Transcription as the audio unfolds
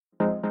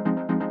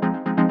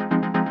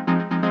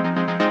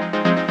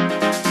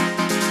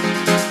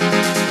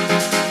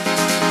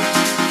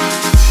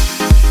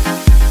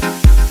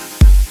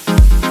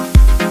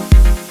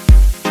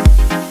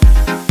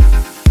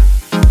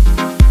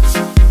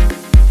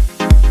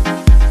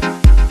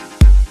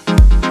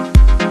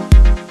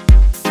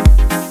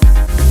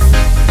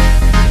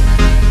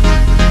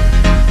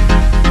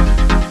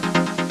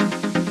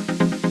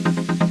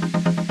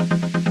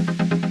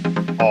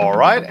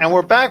right, and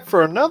we're back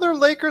for another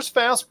Lakers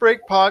Fast Break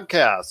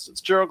podcast. It's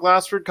Gerald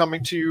Glassford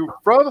coming to you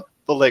from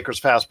the Lakers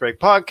Fast Break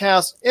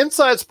podcast,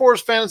 inside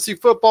sports, fantasy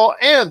football,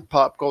 and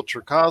pop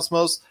culture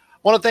cosmos. I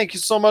want to thank you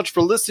so much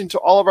for listening to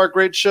all of our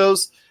great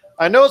shows.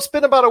 I know it's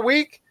been about a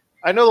week.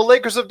 I know the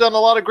Lakers have done a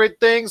lot of great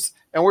things,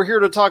 and we're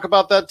here to talk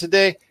about that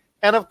today.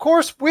 And, of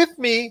course, with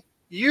me,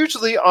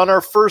 usually on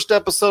our first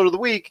episode of the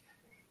week,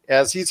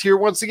 as he's here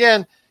once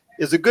again,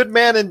 is a good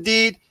man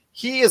indeed.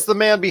 He is the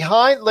man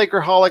behind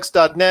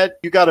Lakerholics.net.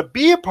 You got to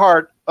be a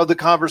part of the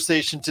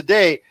conversation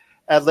today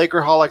at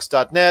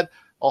Lakerholics.net.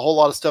 A whole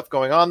lot of stuff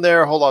going on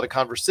there, a whole lot of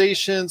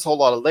conversations, a whole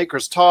lot of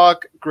Lakers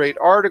talk, great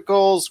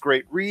articles,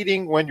 great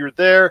reading when you're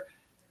there.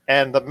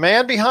 And the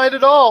man behind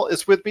it all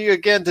is with me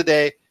again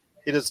today.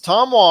 It is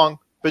Tom Wong,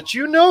 but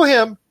you know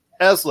him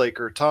as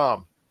Laker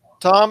Tom.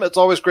 Tom, it's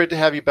always great to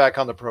have you back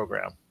on the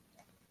program.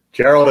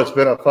 Gerald, it's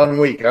been a fun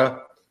week, huh?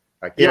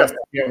 I can't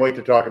wait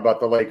to talk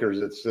about the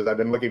Lakers. I've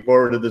been looking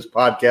forward to this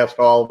podcast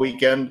all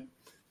weekend.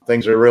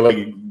 Things are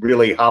really,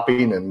 really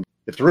hopping, and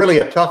it's really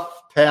a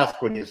tough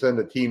task when you send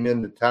a team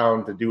into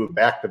town to do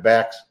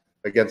back-to-backs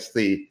against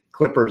the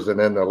Clippers and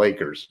then the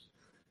Lakers.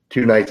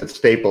 2 nights at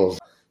Staples,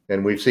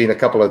 and we've seen a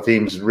couple of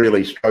teams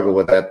really struggle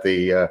with that.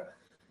 The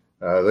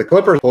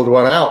Clippers pulled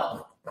one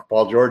out.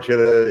 Paul George hit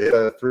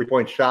a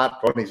 3-point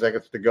shot, 20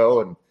 seconds to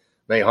go, and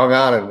they hung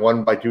on and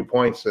won by 2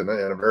 points in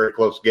a very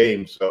close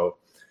game. So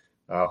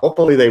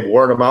hopefully they've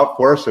worn them out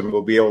for us, and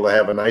we'll be able to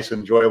have a nice,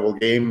 enjoyable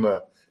game,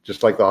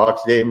 just like the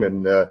Hawks game,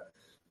 and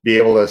be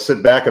able to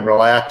sit back and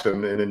relax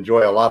and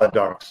enjoy a lot of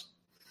dunks.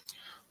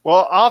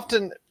 Well,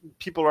 often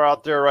people are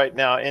out there right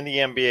now in the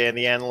NBA and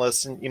the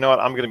analysts, and you know what?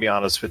 I'm going to be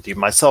honest with you,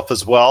 myself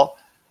as well.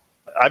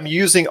 I'm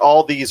using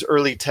all these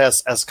early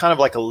tests as kind of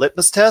like a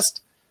litmus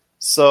test.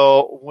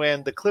 So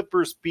when the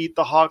Clippers beat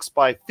the Hawks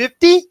by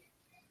 50,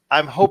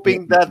 I'm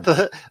hoping that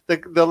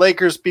the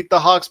Lakers beat the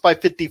Hawks by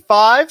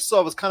 55. So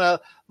I was kind of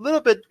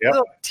little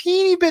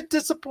teeny bit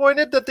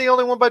disappointed that they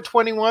only won by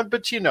 21,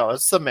 but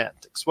it's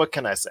semantics. What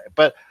can I say?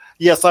 But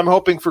yes, I'm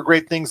hoping for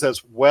great things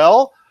as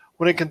well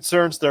when it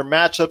concerns their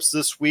matchups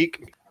this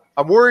week.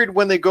 I'm worried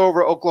when they go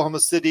over Oklahoma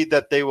City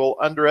that they will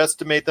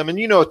underestimate them.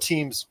 And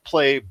teams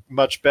play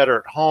much better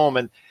at home.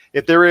 And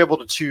if they're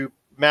able to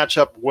match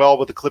up well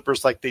with the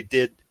Clippers like they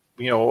did,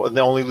 they're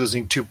only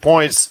losing 2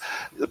 points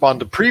on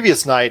the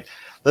previous night,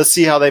 let's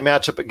see how they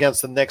match up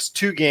against the next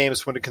 2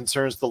 games when it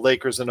concerns the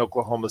Lakers and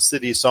Oklahoma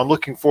City. So I'm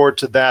looking forward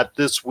to that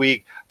this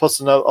week, plus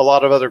a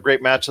lot of other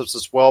great matchups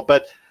as well.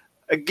 But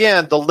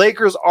again, the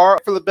Lakers are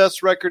for the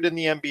best record in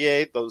the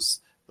NBA. Those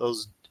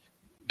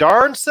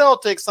darn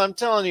Celtics, I'm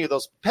telling you,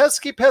 those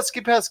pesky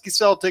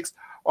Celtics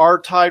are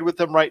tied with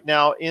them right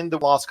now in the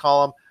loss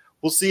column.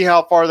 We'll see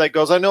how far that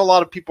goes. I know a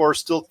lot of people are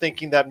still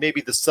thinking that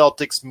maybe the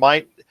Celtics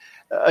might,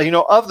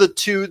 of the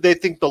two, they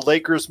think the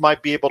Lakers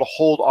might be able to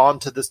hold on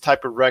to this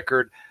type of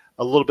record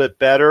a little bit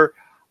better.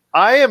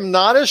 I am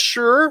not as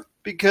sure,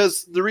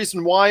 because the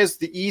reason why is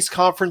the East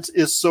Conference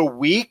is so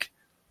weak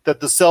that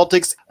the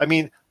Celtics,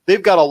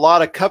 they've got a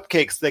lot of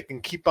cupcakes that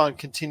can keep on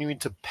continuing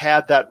to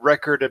pad that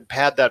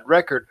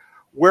record.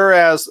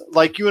 Whereas,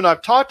 like you and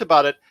I've talked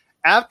about it,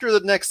 after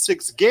the next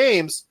 6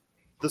 games,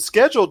 the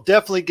schedule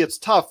definitely gets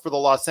tough for the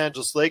Los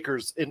Angeles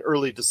Lakers in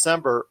early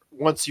December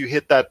once you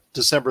hit that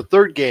December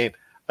 3rd game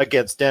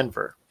against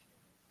Denver.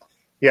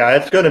 Yeah,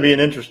 it's going to be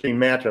an interesting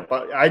matchup.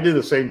 I did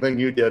the same thing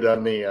you did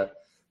on the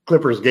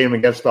Clippers game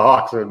against the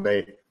Hawks, and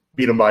they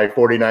beat them by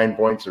 49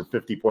 points or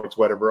 50 points,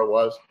 whatever it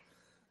was.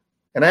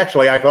 And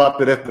actually, I thought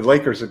that if the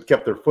Lakers had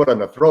kept their foot on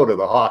the throat of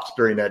the Hawks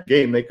during that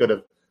game, they could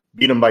have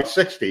beat them by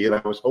 60, and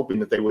I was hoping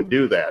that they would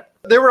do that.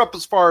 They were up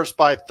as far as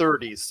by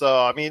 30,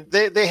 so,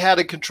 they had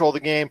to control the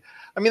game.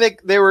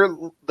 There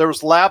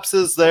was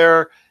lapses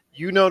there.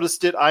 You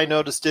noticed it. I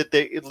noticed it.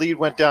 The lead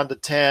went down to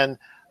 10.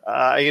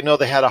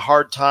 They had a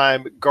hard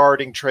time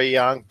guarding Trae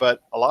Young,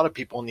 but a lot of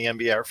people in the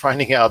NBA are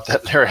finding out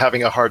that they're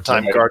having a hard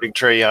time guarding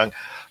Trae Young.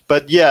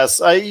 But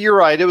yes, you're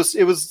right. It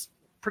was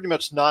pretty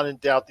much not in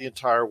doubt the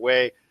entire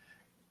way.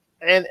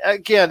 And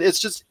again, it's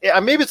just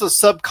maybe it's a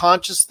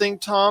subconscious thing,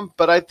 Tom,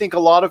 but I think a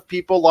lot of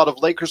people, a lot of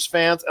Lakers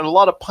fans, and a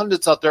lot of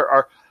pundits out there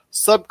are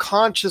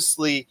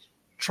subconsciously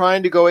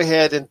trying to go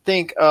ahead and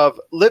think of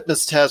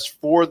litmus tests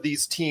for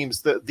these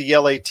teams, the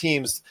LA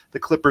teams, the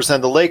Clippers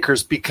and the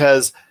Lakers,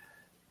 because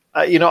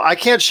I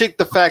can't shake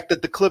the fact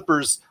that the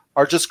Clippers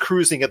are just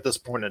cruising at this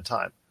point in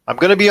time. I'm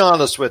going to be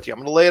honest with you. I'm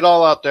going to lay it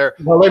all out there.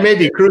 Well, they may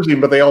be cruising,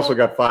 but they also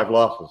got 5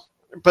 losses.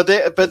 But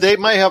they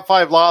might have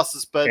 5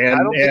 losses. But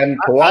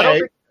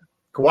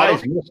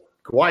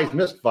Kawhi's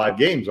missed 5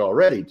 games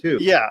already too.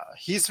 Yeah,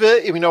 he's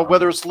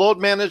whether it's load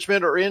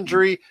management or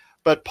injury,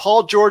 but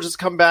Paul George has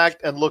come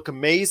back and look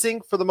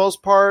amazing for the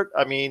most part.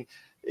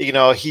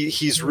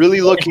 He's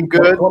really looking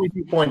good.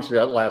 22 points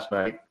last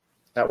night.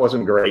 That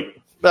wasn't great.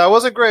 That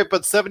wasn't great,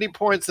 but 70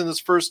 points in his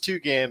first 2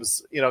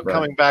 games. Right.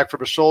 Coming back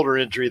from a shoulder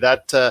injury,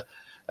 that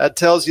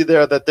tells you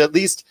there that at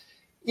least.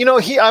 He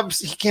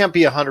can't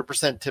be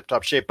 100%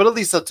 tip-top shape, but at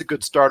least that's a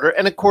good starter.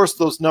 And, of course,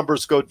 those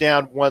numbers go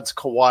down once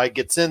Kawhi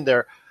gets in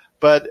there.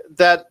 But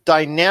that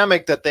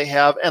dynamic that they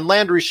have, and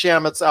Landry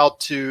Shamet's out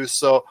too,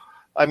 so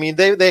I mean,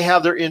 they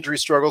have their injury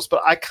struggles,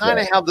 but I kind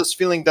of have this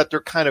feeling that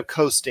they're kind of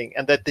coasting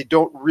and that they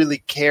don't really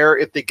care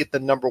if they get the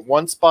number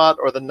 1 spot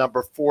or the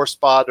number 4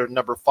 spot or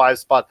number 5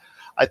 spot.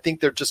 I think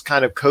they're just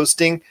kind of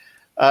coasting.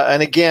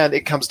 And again,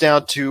 it comes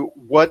down to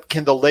what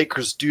can the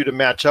Lakers do to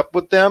match up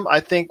with them. I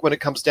think when it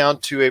comes down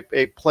to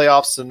a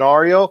playoff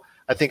scenario,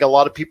 I think a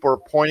lot of people are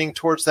pointing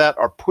towards that,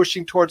 are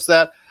pushing towards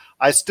that.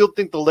 I still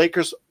think the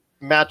Lakers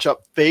match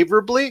up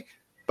favorably,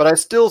 but I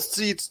still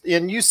see,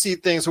 and you see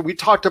things, and we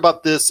talked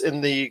about this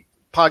in the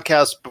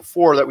podcast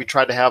before that we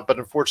tried to have, but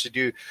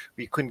unfortunately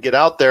we couldn't get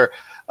out there,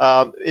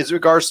 is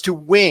regards to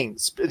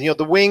wings.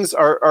 The wings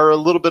are a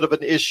little bit of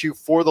an issue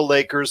for the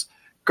Lakers.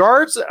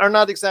 Guards are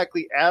not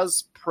exactly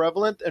as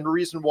prevalent, and the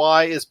reason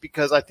why is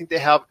because I think they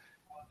have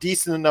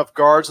decent enough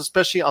guards,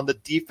 especially on the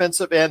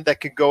defensive end,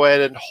 that can go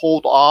ahead and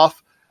hold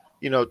off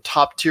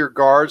top tier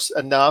guards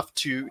enough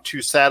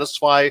to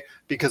satisfy,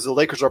 because the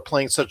Lakers are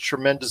playing such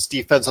tremendous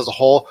defense as a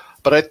whole.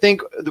 But I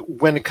think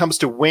when it comes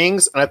to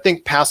wings, and I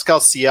think Pascal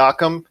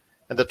Siakam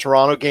and the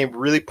Toronto game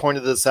really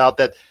pointed this out,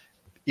 that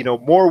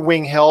more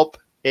wing help,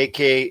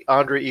 aka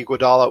Andre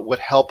Iguodala, would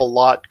help a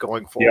lot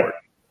going forward.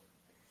 Yeah.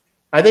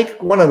 I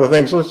think one of the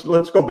things,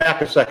 let's go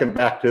back a second,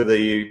 back to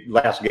the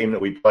last game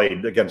that we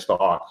played against the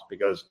Hawks,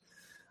 because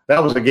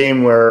that was a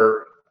game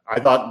where I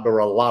thought there were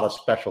a lot of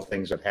special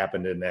things that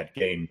happened in that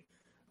game.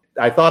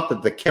 I thought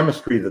that the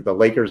chemistry that the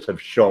Lakers have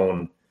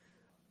shown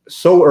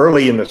so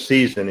early in the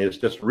season is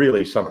just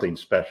really something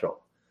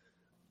special.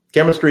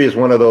 Chemistry is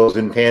one of those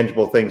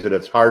intangible things that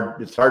it's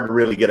hard to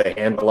really get a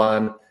handle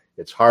on.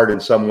 It's hard in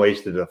some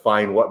ways to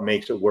define what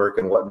makes it work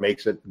and what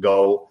makes it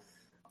go.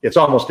 It's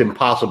almost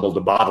impossible to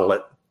bottle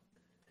it.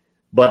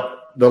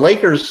 But the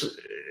Lakers,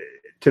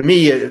 to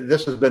me,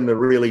 this has been the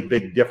really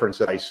big difference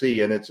that I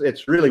see, and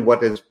it's really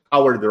what has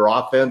powered their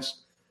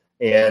offense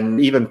and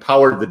even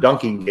powered the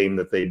dunking game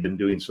that they've been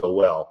doing so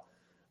well.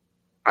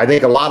 I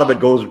think a lot of it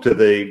goes to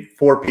the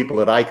 4 people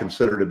that I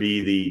consider to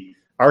be the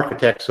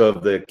architects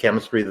of the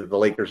chemistry that the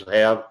Lakers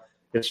have.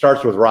 It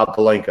starts with Rob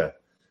Pelinka.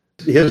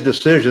 His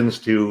decisions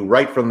to,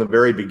 right from the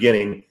very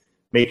beginning,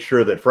 make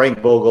sure that Frank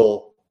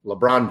Vogel,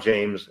 LeBron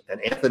James, and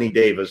Anthony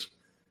Davis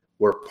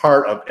were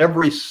part of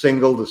every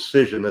single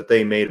decision that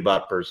they made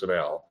about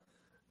personnel.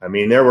 I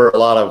mean, there were a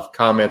lot of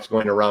comments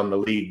going around the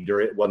league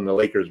when the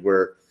Lakers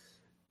were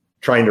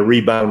trying to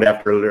rebound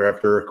after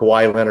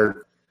Kawhi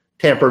Leonard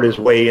tampered his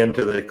way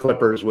into the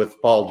Clippers with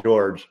Paul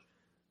George.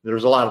 There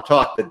was a lot of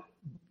talk that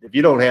if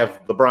you don't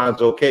have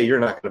LeBron's okay, you're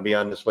not going to be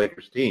on this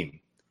Lakers team.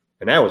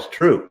 And that was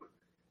true.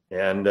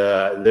 And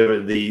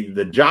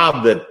the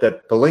job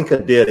that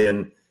Pelinka did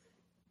in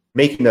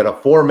making it a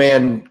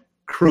 4-man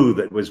crew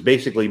that was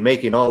basically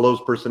making all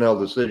those personnel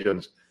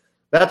decisions,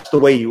 that's the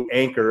way you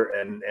anchor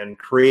and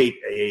create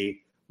a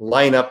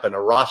lineup and a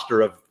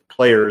roster of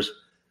players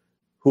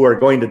who are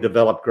going to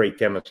develop great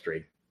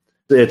chemistry.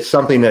 It's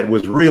something that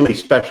was really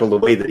special, the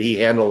way that he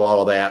handled all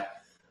of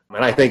that.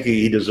 And I think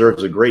he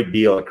deserves a great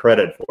deal of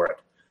credit for it.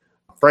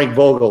 Frank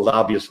Vogel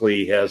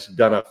obviously has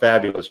done a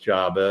fabulous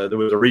job. There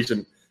was a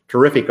recent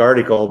terrific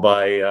article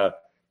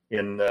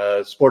in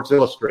Sports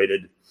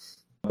Illustrated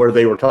where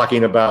they were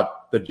talking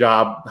about the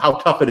job, how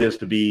tough it is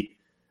to be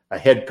a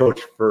head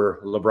coach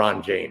for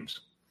LeBron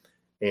James.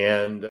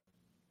 And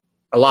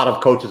a lot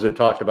of coaches had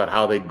talked about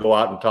how they'd go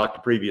out and talk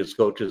to previous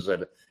coaches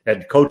that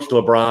had coached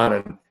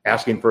LeBron and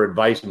asking for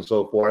advice and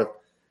so forth.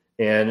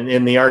 And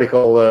in the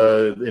article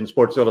in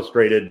Sports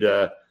Illustrated,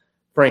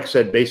 Frank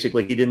said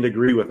basically he didn't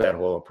agree with that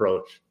whole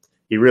approach.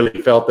 He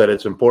really felt that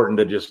it's important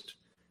to just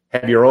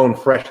have your own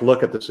fresh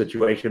look at the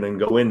situation and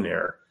go in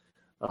there.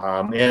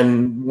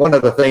 And one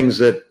of the things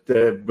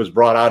that was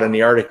brought out in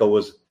the article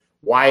was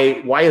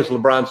why is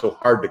LeBron so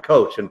hard to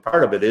coach? And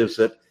part of it is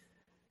that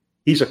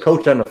he's a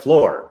coach on the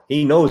floor.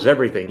 He knows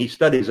everything. He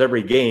studies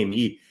every game.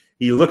 He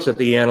looks at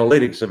the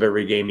analytics of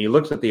every game. He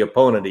looks at the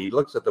opponent. He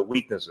looks at the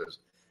weaknesses.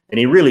 And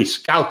he really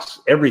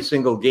scouts every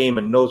single game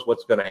and knows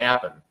what's going to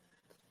happen.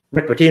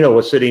 Rick Pitino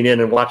was sitting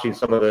in and watching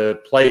some of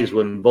the plays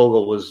when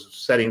Vogel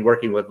was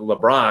working with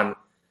LeBron.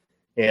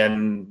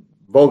 And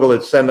Vogel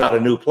would send out a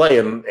new play,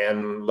 and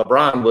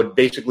LeBron would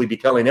basically be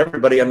telling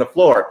everybody on the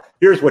floor,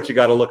 here's what you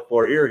got to look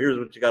for here. Here's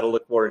what you got to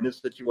look for in this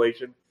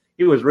situation.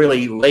 He was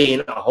really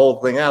laying a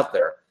whole thing out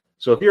there.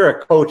 So if you're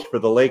a coach for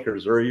the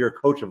Lakers or you're a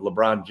coach of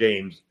LeBron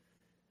James,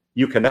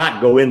 you cannot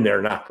go in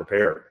there not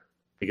prepared.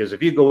 Because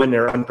if you go in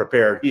there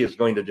unprepared, he is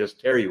going to just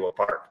tear you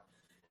apart.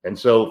 And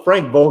so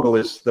Frank Vogel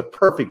is the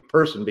perfect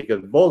person,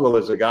 because Vogel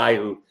is a guy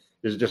who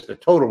is just a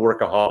total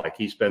workaholic.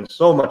 He spends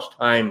so much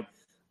time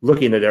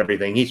looking at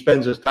everything. He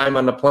spends his time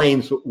on the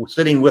planes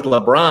sitting with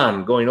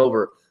LeBron, going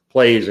over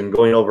plays and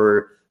going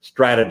over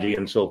strategy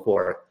and so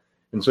forth.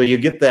 And so you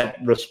get that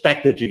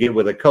respect that you get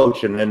with a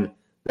coach. And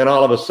then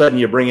all of a sudden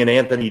you bring in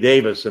Anthony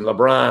Davis, and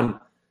LeBron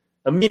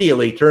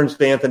immediately turns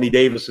to Anthony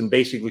Davis and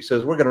basically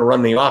says, we're going to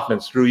run the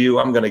offense through you.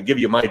 I'm going to give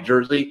you my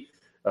jersey.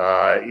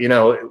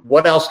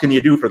 What else can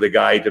you do for the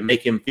guy to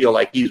make him feel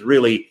like he's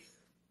really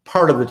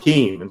part of the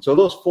team? And so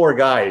those 4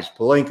 guys,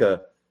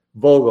 Pelinka,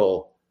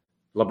 Vogel,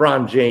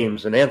 LeBron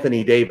James, and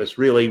Anthony Davis,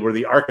 really were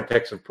the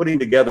architects of putting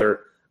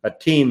together a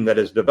team that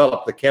has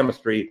developed the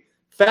chemistry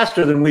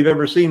faster than we've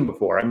ever seen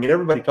before. I mean,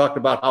 everybody talked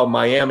about how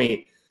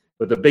Miami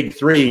with the big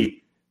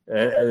three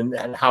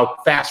and how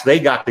fast they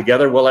got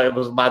together. Well, it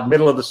was about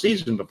middle of the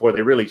season before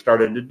they really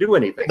started to do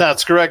anything.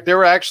 That's correct. They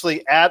were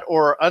actually at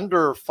or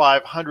under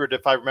 500,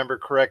 if I remember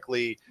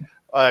correctly.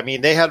 I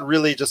mean, they had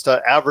really just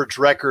an average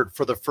record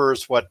for the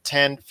first,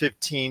 10,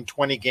 15,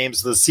 20 games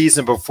of the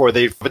season before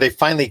they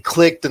finally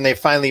clicked and they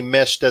finally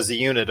meshed as a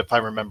unit, if I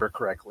remember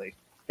correctly.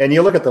 And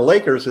you look at the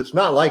Lakers, it's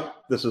not like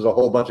this is a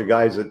whole bunch of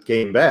guys that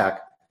came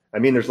back. I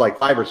mean, there's like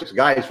 5 or 6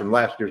 guys from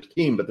last year's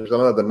team, but there's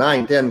another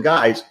 9, 10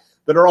 guys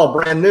that are all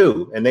brand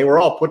new, and they were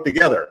all put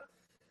together.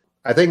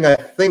 I think the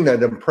thing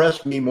that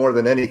impressed me more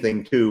than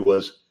anything, too,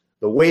 was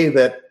the way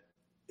that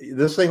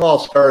this thing all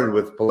started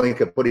with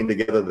Pelinka putting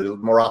together the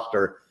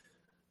roster.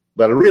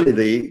 But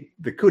really,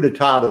 the coup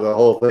d'etat of the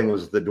whole thing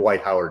was the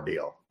Dwight Howard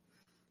deal.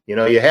 You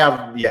know, you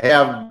have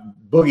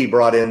Boogie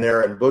brought in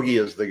there, and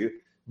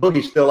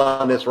Boogie's still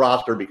on this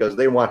roster because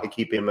they want to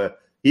keep him.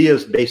 He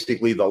is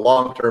basically the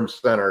long-term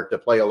center to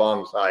play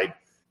alongside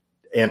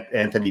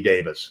Anthony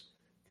Davis,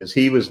 because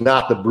he was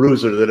not the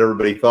bruiser that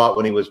everybody thought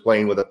when he was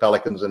playing with the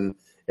Pelicans, and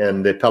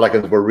the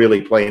Pelicans were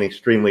really playing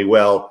extremely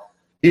well.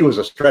 He was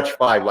a stretch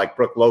 5 like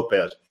Brook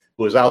Lopez,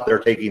 who was out there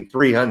taking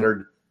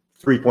 300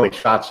 3-point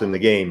shots in the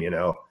game, you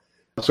know.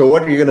 So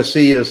what you're going to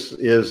see is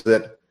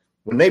that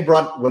when they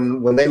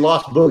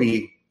lost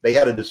Boogie, they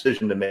had a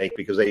decision to make,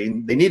 because they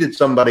needed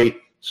somebody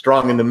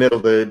strong in the middle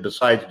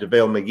besides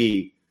JaVale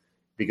McGee,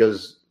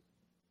 because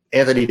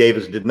Anthony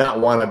Davis did not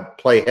want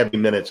to play heavy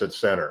minutes at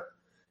center.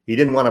 He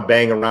didn't want to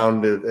bang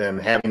around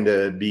and having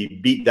to be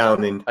beat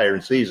down the entire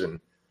season.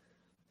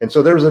 And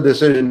so there was a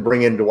decision to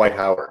bring in Dwight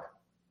Howard.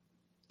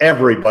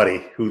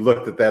 Everybody who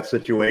looked at that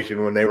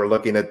situation when they were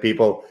looking at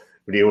people,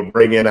 do you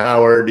bring in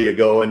Howard? Do you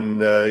go and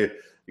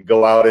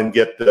go out and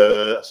get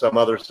some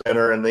other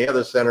center? And the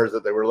other centers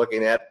that they were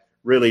looking at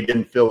really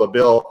didn't fill the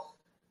bill.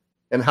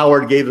 And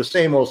Howard gave the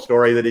same old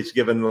story that he's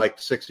given like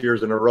 6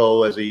 years in a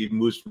row as he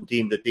moves from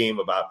team to team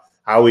about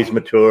how he's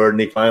matured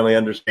and he finally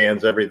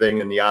understands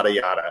everything and yada,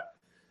 yada.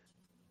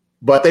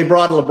 But they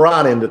brought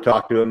LeBron in to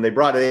talk to him. They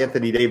brought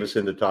Anthony Davis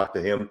in to talk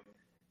to him.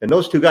 And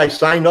those two guys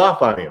signed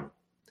off on him.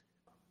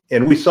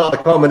 And we saw the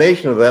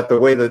culmination of that, the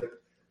way that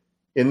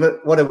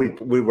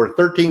we were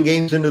 13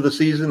 games into the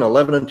season,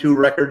 11-2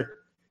 record.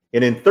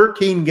 And in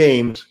 13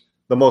 games,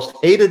 the most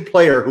hated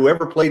player who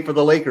ever played for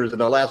the Lakers in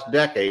the last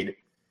decade,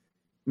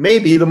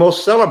 maybe the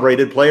most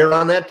celebrated player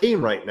on that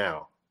team right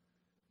now.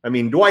 I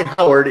mean, Dwight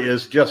Howard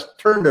is just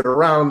turned it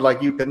around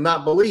like you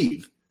cannot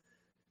believe,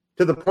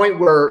 to the point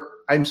where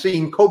I'm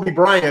seeing Kobe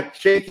Bryant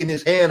shaking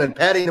his hand and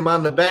patting him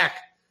on the back.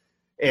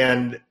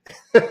 And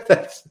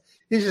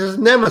he's his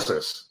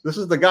nemesis. This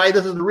is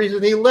the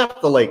reason he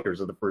left the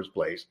Lakers in the first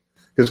place,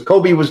 because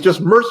Kobe was just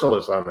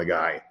merciless on the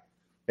guy.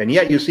 And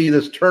yet you see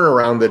this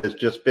turnaround that has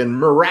just been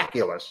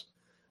miraculous.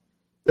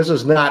 This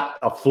is not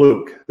a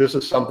fluke. This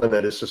is something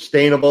that is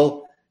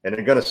sustainable, and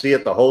they're going to see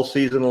it the whole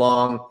season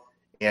long.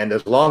 And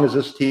as long as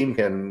this team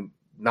can,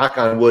 knock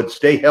on wood,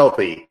 stay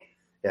healthy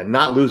and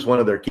not lose one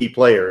of their key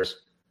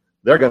players,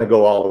 they're going to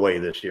go all the way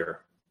this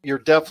year. You're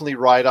definitely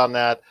right on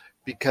that,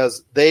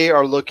 because they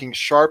are looking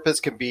sharp as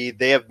can be.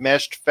 They have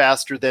meshed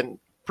faster than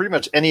pretty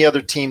much any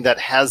other team that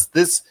has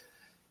this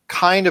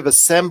kind of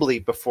assembly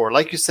before.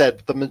 Like you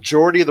said, the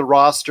majority of the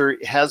roster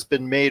has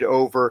been made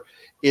over.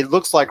 It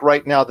looks like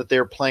right now that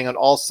they're playing on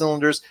all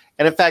cylinders.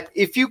 And in fact,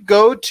 if you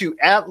go to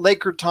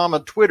 @LakerTom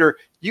on Twitter,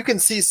 you can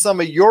see some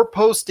of your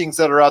postings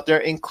that are out there,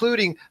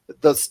 including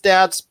the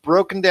stats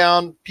broken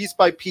down piece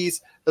by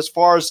piece as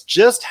far as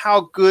just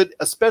how good,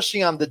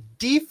 especially on the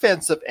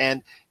defensive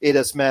end, it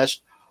has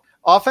meshed.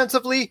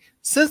 Offensively,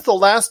 since the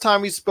last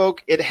time we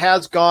spoke, it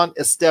has gone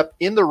a step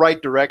in the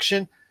right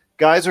direction.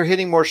 Guys are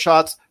hitting more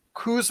shots.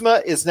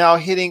 Kuzma is now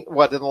hitting,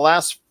 in the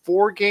last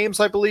 4 games,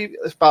 I believe,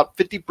 about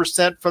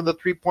 50% from the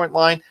three-point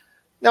line.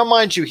 Now,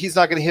 mind you, he's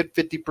not going to hit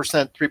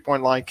 50%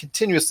 three-point line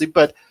continuously,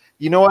 but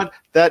you know what?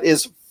 That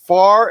is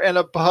far and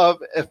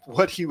above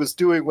what he was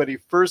doing when he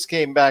first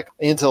came back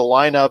into the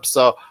lineup.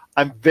 So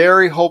I'm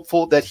very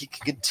hopeful that he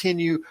can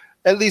continue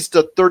at least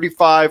a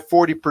 35,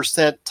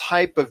 40%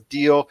 type of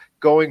deal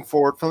going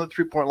forward from the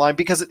three-point line,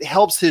 because it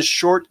helps his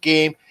short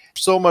game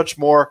so much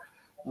more.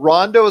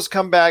 Rondo has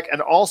come back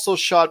and also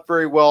shot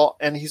very well,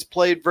 and he's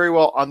played very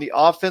well on the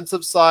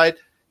offensive side.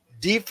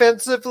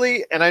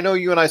 Defensively, and I know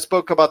you and I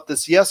spoke about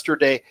this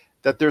yesterday,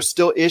 that there's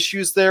still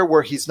issues there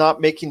where he's not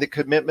making the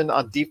commitment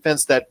on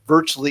defense that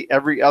virtually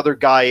every other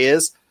guy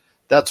is.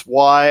 That's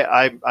why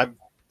I'm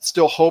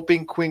still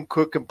hoping Quinn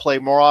Cook can play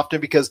more often,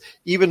 because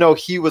even though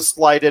he was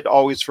slighted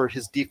always for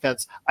his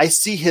defense, I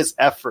see his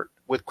effort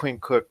with Quinn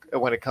Cook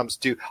when it comes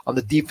to on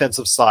the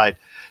defensive side.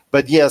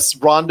 But yes,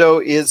 Rondo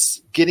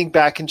is getting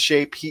back in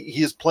shape.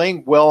 He is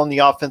playing well on the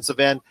offensive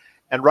end.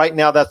 And right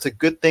now that's a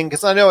good thing,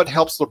 because I know it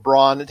helps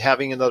LeBron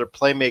having another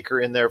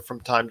playmaker in there from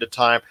time to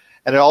time.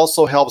 And it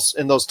also helps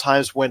in those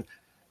times when,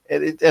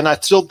 and I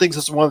still think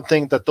this is one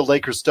thing that the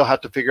Lakers still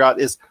have to figure out,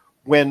 is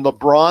when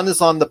LeBron is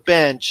on the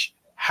bench,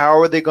 How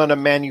are they going to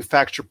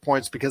manufacture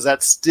points? Because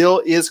that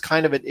still is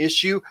kind of an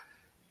issue.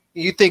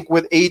 You think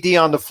with AD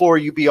on the floor,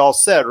 you'd be all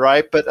set,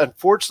 right? But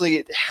unfortunately,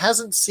 it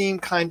hasn't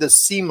seemed kind of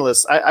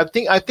seamless. I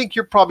think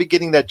you're probably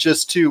getting that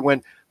just too.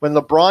 When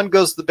LeBron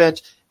goes to the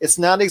bench, it's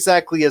not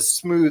exactly as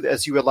smooth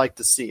as you would like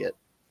to see it.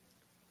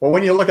 Well,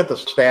 when you look at the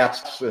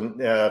stats and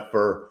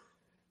for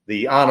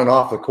the on and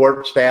off the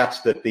court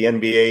stats that the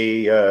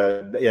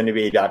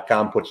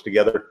NBA.com puts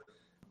together,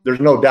 there's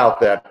no doubt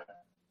that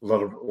when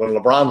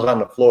LeBron's on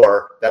the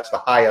floor, that's the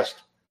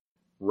highest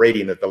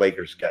rating that the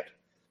Lakers get.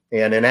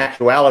 And in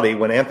actuality,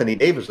 when Anthony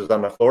Davis is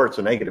on the floor, it's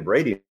a negative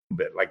rating a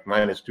bit, like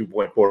minus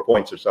 2.4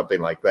 points or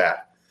something like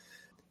that.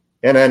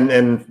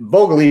 And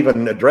Vogel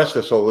even addressed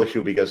this whole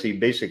issue because he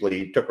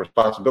basically took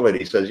responsibility.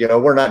 He says,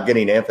 we're not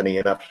getting Anthony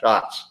enough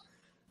shots.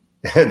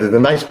 And the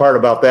nice part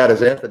about that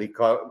is Anthony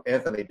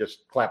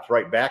just claps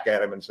right back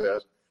at him and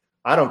says,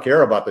 I don't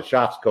care about the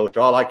shots, coach.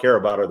 All I care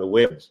about are the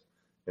wins.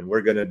 And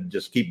we're going to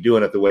just keep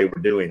doing it the way we're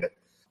doing it.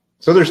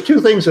 So there's two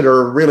things that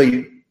are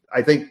really,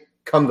 I think,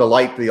 come to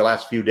light the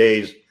last few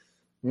days.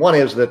 One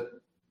is that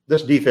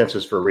this defense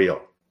is for real.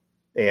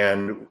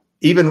 And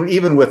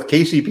even with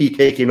KCP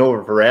taking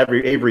over for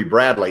Avery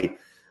Bradley,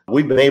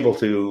 we've been able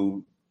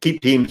to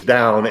keep teams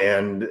down,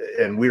 and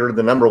we're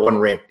the number one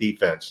ranked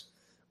defense.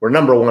 We're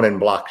number one in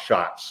block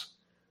shots.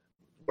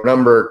 We're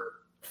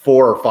number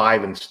 4 or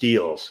 5 in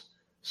steals.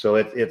 So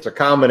it's a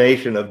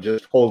combination of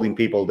just holding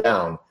people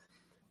down.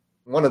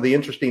 One of the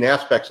interesting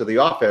aspects of the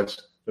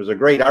offense, there's a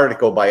great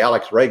article by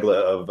Alex Regla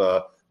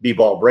of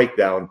B-Ball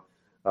Breakdown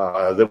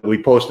that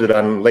we posted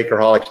on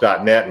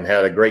Lakerholics.net and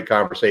had a great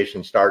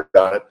conversation started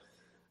on it,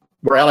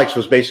 where Alex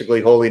was basically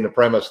holding the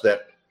premise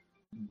that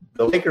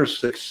the Lakers'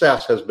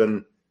 success has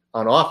been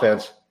on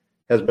offense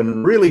has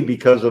been really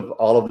because of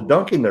all of the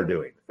dunking they're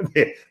doing.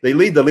 They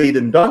lead the league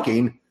in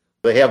dunking.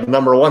 They have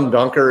number one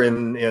dunker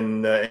in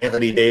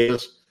Anthony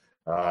Davis.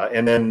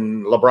 And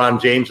then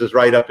LeBron James is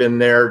right up in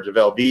there.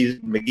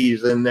 JaVale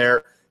McGee's in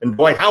there. And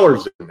Dwight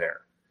Howard's in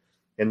there.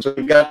 And so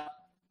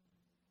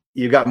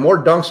you've got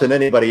more dunks than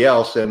anybody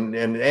else. And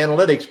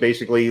analytics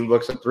basically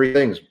looks at 3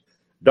 things: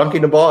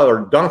 dunking the ball,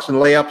 or dunks and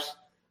layups,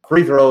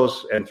 free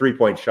throws, and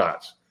 3-point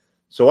shots.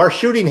 So our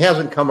shooting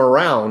hasn't come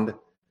around.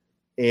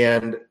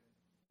 And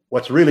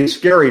what's really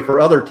scary for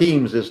other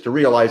teams is to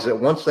realize that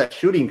once that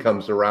shooting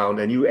comes around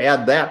and you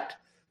add that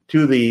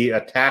to the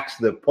attacks,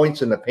 the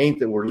points in the paint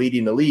that we're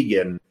leading the league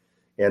in,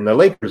 and the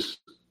Lakers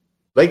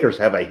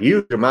have a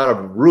huge amount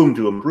of room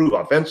to improve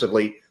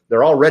offensively.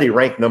 They're already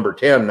ranked number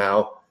 10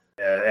 now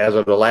as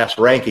of the last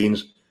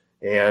rankings.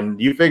 And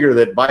you figure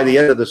that by the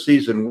end of the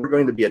season, we're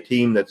going to be a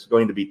team that's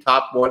going to be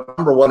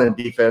number one in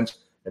defense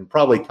and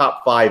probably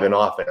top 5 in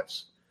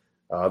offense.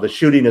 The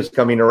shooting is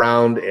coming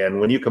around, and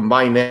when you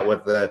combine that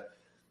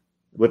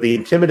with the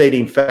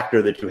intimidating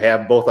factor that you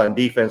have both on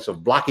defense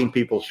of blocking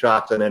people's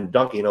shots and then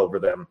dunking over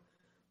them,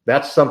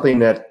 that's something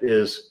that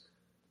is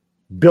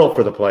built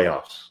for the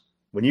playoffs.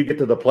 When you get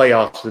to the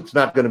playoffs, it's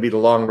not going to be the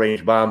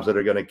long-range bombs that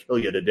are going to kill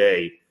you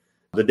today.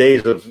 The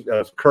days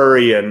of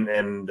Curry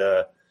and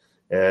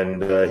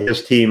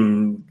his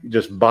team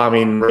just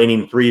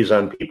raining threes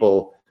on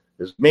people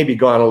is maybe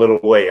gone a little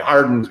way.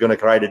 Harden's going to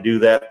try to do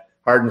that.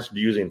 Harden's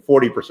using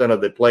 40%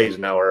 of the plays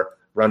now are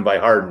run by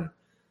Harden.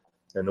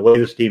 And the way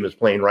this team is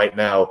playing right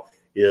now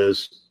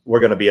is we're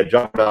going to be a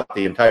juggernaut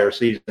the entire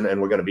season, and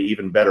we're going to be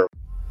even better.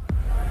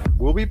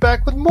 We'll be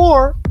back with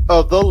more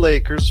of the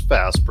Lakers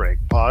Fast Break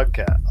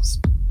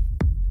podcast.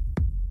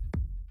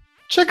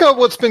 Check out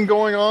what's been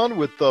going on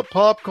with the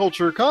Pop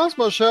Culture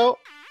Cosmos Show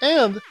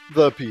and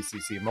the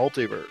PCC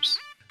Multiverse.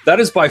 That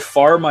is by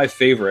far my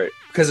favorite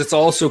because it's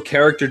also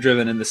character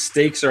driven and the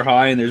stakes are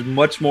high and there's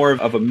much more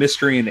of a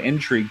mystery and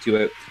intrigue to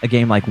it. A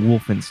game like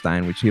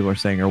Wolfenstein, which people are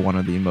saying are one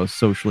of the most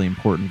socially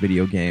important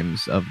video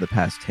games of the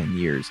past 10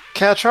 years.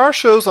 Catch our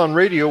shows on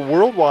radio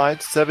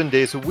worldwide 7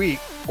 days a week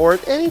or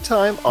at any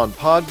time on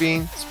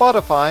Podbean,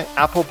 Spotify,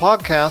 Apple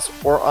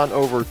Podcasts, or on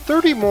over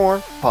 30 more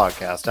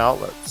podcast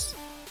outlets.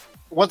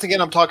 Once again,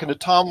 I'm talking to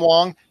Tom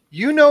Wong.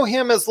 You know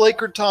him as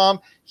Laker Tom.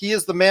 He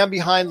is the man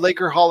behind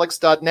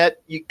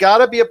Lakerholics.net. You got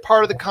to be a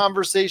part of the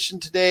conversation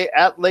today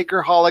at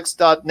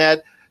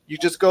Lakerholics.net. You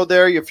just go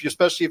there,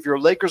 especially if you're a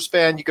Lakers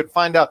fan, you can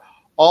find out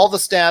all the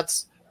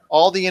stats,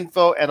 all the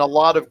info, and a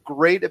lot of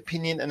great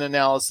opinion and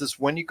analysis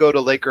when you go to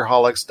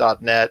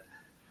Lakerholics.net.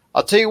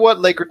 I'll tell you what,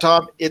 Laker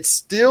Tom, it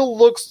still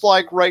looks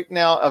like right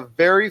now a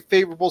very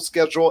favorable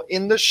schedule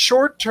in the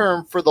short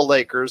term for the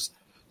Lakers.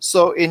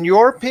 So in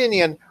your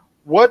opinion,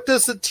 what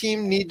does the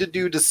team need to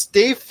do to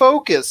stay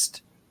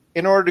focused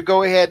in order to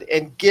go ahead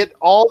and get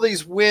all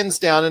these wins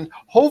down and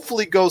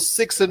hopefully go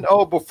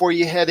 6-0 before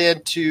you head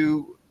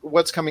into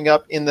what's coming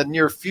up in the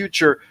near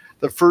future,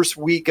 the first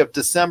week of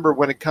December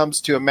when it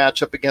comes to a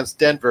matchup against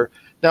Denver?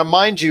 Now,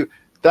 mind you,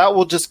 that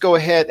will just go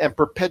ahead and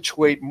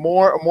perpetuate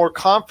more and more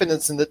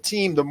confidence in the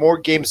team the more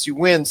games you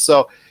win.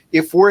 So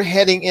if we're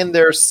heading in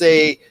there,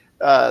 say,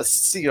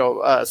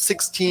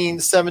 16,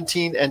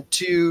 17, and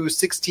 2,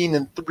 16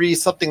 and 3,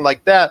 something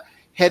like that,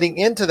 heading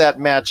into that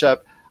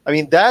matchup, I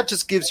mean, that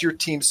just gives your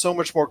team so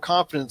much more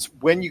confidence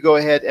when you go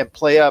ahead and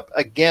play up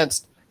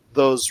against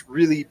those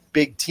really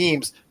big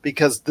teams,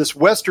 because this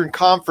Western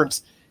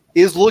Conference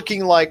is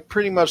looking like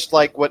pretty much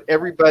like what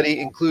everybody,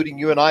 including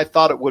you and I,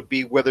 thought it would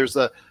be, where there's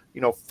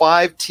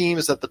 5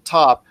 teams at the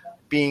top,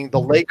 being the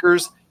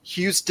Lakers,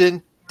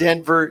 Houston,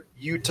 Denver,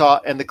 Utah,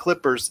 and the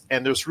Clippers,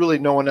 and there's really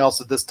no one else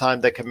at this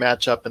time that can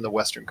match up in the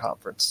Western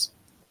Conference.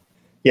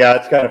 Yeah,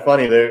 it's kind of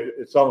funny.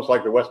 It's almost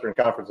like the Western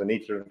Conference and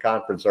Eastern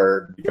Conference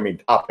are becoming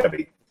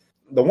top-heavy.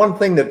 The one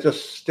thing that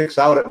just sticks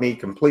out at me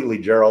completely,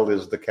 Gerald,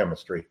 is the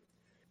chemistry.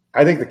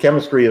 I think the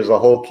chemistry is the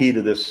whole key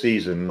to this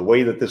season. The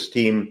way that this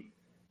team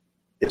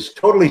is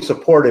totally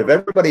supportive.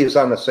 Everybody is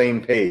on the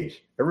same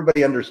page.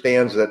 Everybody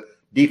understands that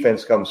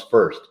defense comes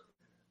first.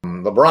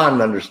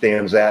 LeBron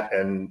understands that,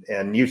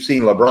 and you've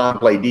seen LeBron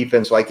play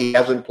defense like he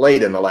hasn't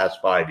played in the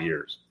last 5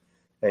 years.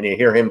 And you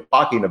hear him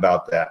talking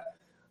about that.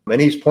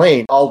 And he's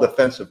playing all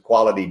defensive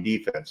quality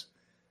defense.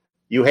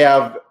 You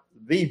have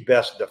the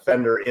best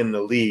defender in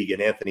the league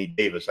in Anthony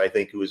Davis, I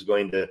think, who is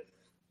going to,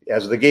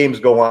 as the games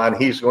go on,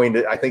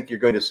 I think you're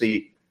going to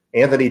see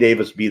Anthony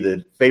Davis be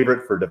the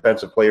favorite for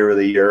Defensive Player of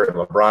the Year, and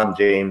LeBron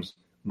James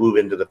move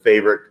into the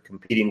favorite,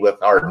 competing with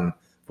Harden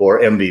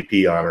for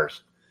MVP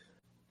honors.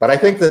 But I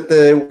think that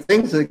the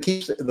things that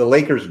keeps the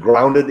Lakers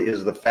grounded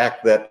is the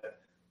fact that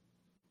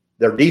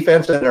their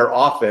defense and their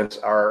offense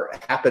are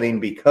happening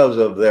because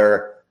of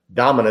their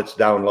dominance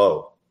down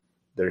low.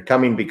 They're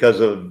coming because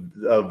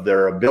of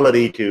their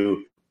ability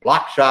to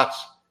block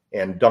shots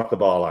and dunk the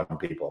ball on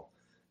people.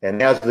 And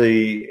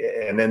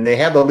then they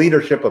have the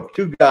leadership of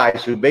 2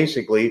 guys who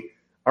basically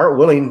aren't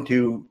willing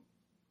to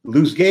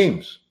lose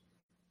games.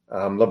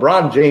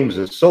 LeBron James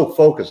is so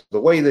focused.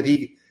 The way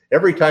that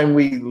every time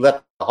we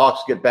let the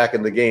Hawks get back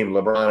in the game,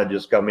 LeBron would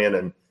just come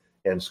in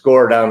and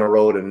score down the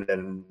road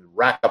and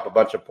rack up a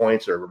bunch of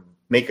points or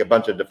make a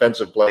bunch of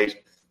defensive plays.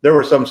 There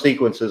were some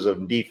sequences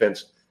of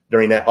defense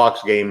during that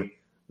Hawks game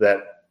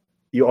that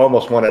you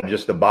almost wanted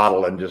just to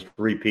bottle and just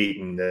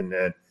repeat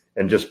and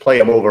just play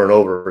them over and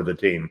over for the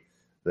team.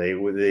 They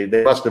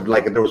must have,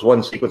 like, there was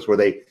one sequence where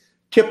they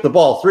tipped the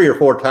ball 3 or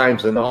 4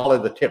 times and all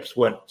of the tips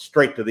went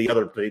straight to the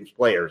other team's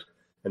players,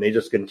 and they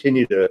just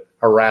continued to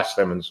harass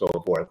them and so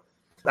forth.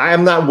 I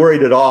am not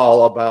worried at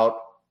all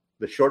about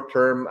the short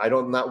term.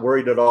 I'm not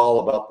worried at all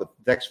about the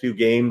next few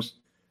games.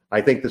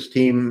 I think this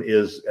team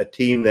is a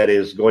team that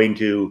is going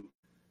to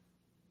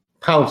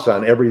pounce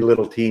on every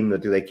little team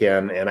that they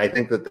can, and I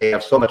think that they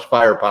have so much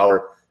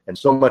firepower and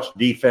so much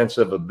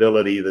defensive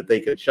ability that they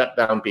could shut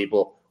down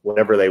people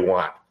whenever they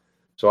want.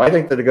 So I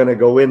think that they're going to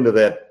go into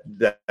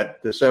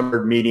that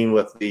December meeting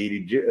with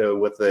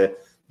the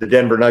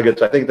Denver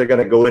Nuggets. I think they're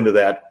going to go into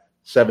that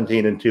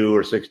 17-2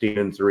 or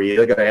 16-3.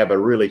 They're going to have a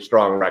really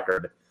strong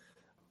record.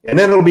 And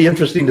then it'll be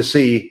interesting to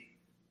see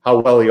how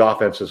well the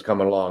offense is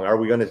coming along. Are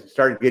we going to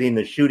start getting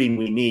the shooting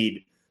we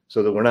need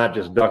so that we're not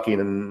just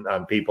dunking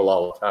on people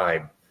all the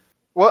time?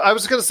 Well, I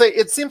was going to say,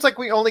 it seems like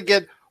we only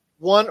get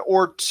 1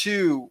 or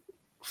 2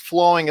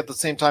 flowing at the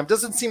same time.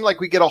 Doesn't seem like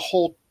we get a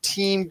whole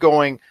team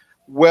going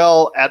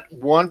well at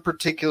one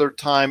particular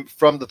time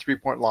from the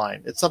three-point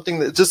line. It's something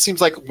that just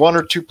seems like 1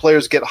 or 2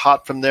 players get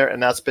hot from there,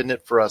 and that's been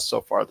it for us so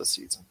far this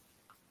season.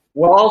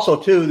 Well, also,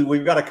 too,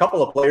 we've got a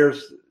couple of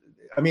players.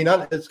 I mean,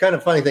 it's kind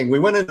of a funny thing. We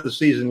went into the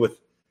season with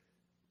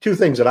 2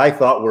 things that I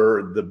thought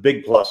were the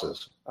big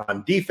pluses.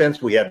 On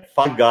defense, we had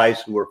 5 guys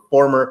who were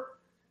former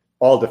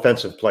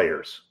all-defensive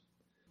players.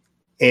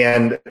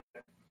 And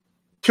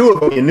 2 of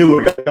them you knew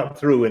were going to come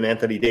through in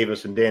Anthony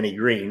Davis and Danny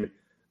Green.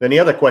 Then the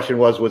other question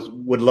was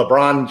would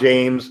LeBron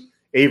James,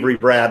 Avery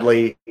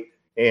Bradley,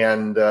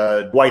 and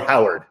Dwight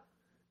Howard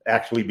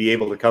actually be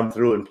able to come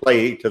through and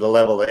play to the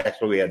level that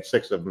actually we had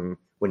 6 of them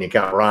when you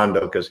count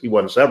Rondo, because he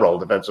won several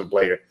defensive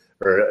player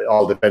or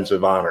all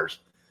defensive honors.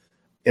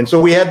 And so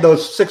we had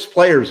those 6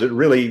 players that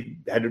really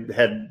had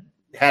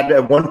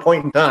at one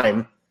point in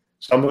time,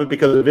 some of it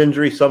because of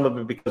injury, some of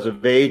it because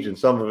of age, and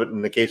some of it,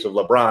 in the case of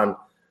LeBron,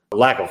 a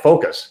lack of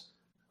focus,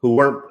 who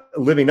weren't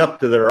living up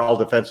to their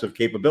all-defensive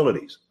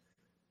capabilities.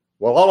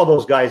 Well, all of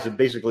those guys have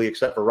basically,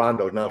 except for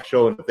Rondo, now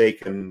shown that they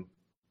can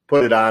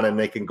put it on and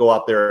they can go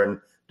out there and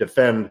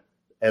defend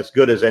as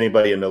good as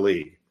anybody in the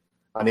league.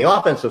 On the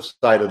offensive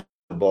side of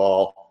the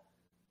ball,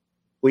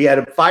 we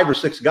had 5 or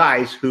 6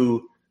 guys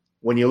who,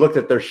 when you looked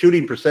at their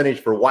shooting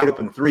percentage for wide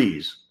open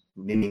threes,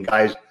 meaning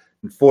guys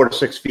 4 to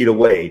 6 feet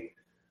away,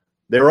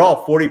 they were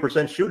all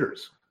 40%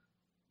 shooters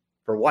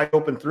for wide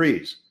open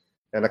threes.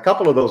 And a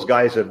couple of those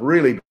guys have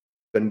really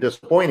been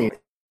disappointing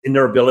in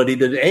their ability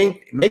to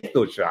make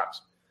those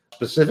shots.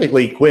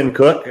 Specifically, Quinn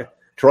Cook,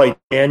 Troy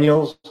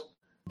Daniels.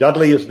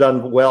 Dudley has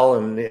done well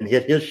and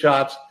hit his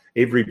shots.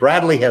 Avery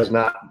Bradley has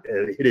not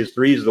hit his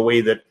threes the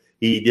way that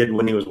he did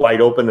when he was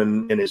wide open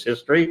in his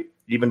history,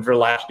 even for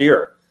last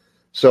year.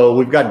 So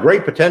we've got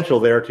great potential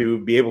there to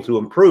be able to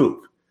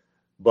improve.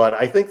 But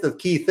I think the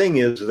key thing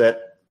is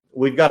that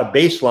we've got a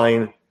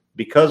baseline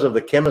because of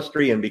the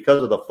chemistry and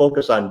because of the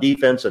focus on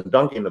defense and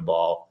dunking the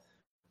ball.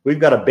 We've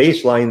got a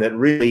baseline that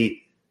really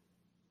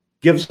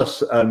gives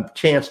us a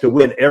chance to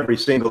win every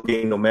single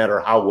game, no matter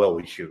how well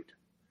we shoot.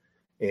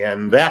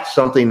 And that's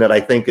something that I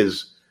think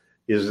is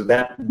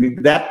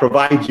that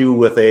provides you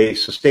with a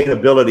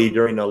sustainability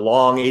during a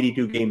long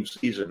 82-game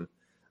season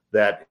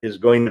that is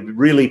going to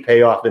really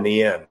pay off in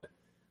the end.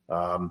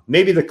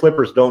 Maybe the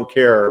Clippers don't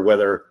care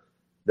whether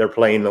they're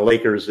playing the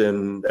Lakers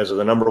as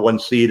the number 1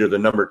 seed or the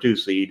number 2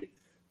 seed,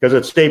 because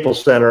it's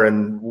Staples Center,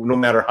 and no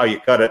matter how you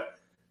cut it,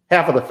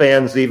 half of the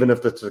fans, even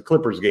if it's a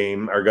Clippers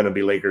game, are going to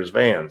be Lakers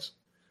fans.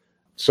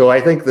 So I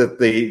think that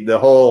the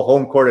whole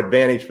home court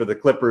advantage for the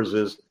Clippers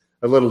is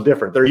a little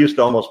different. They're used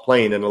to almost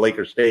playing in the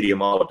Lakers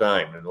stadium all the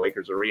time, in the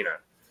Lakers arena.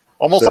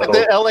 Almost like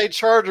the LA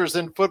Chargers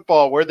in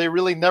football, where they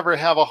really never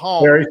have a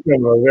home. Very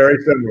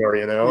similar,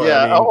 you know.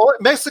 Yeah.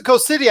 Mexico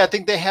City, I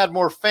think they had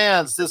more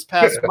fans this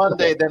past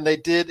Monday than they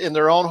did in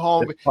their own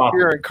home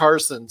here in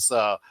Carson.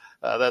 So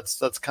that's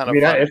kind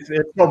of fun.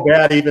 It's so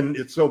bad.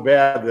 It's so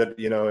bad that,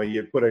 you know,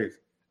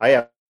 I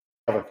have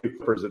a few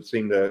Clippers that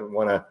seem to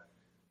want to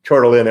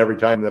chortle in every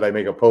time that I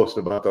make a post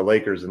about the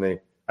Lakers, and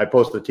I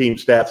posted team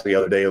stats the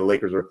other day. The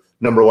Lakers are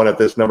number 1 at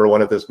this, number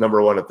 1 at this,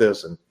 number 1 at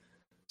this, and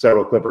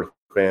several Clipper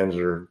fans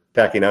are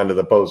tacking onto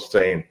the post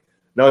saying,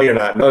 "No, you're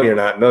not. No, you're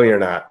not. No, you're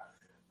not."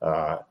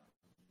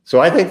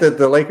 So I think that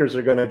the Lakers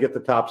are going to get the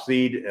top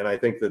seed, and I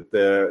think that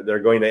they're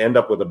going to end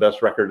up with the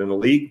best record in the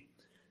league.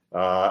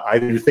 I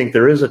do think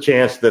there is a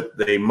chance that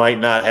they might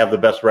not have the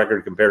best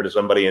record compared to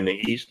somebody in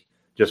the East,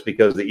 just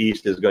because the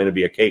East is going to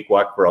be a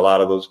cakewalk for a lot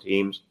of those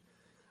teams.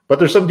 But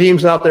there's some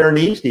teams out there in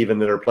the East even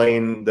that are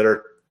playing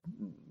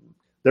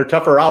they're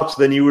tougher outs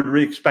than you would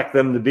expect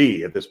them to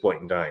be at this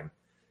point in time.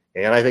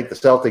 And I think the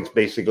Celtics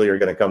basically are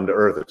going to come to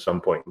earth at some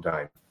point in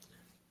time.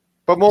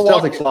 But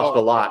Milwaukee, Celtics lost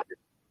a lot.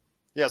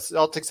 Yes,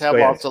 Celtics have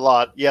lost a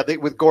lot. Yeah,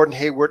 with Gordon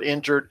Hayward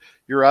injured,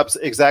 you're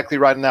exactly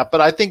right on that.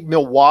 But I think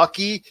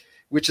Milwaukee,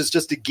 which is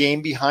just a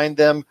game behind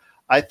them,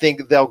 I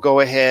think they'll go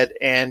ahead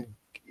and,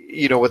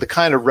 you know, with the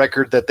kind of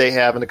record that they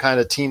have and the kind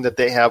of team that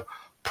they have,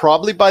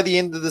 probably by the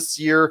end of this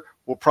year,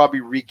 will probably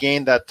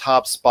regain that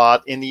top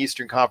spot in the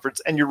Eastern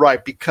Conference. And you're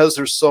right, because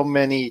there's so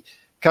many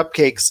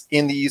cupcakes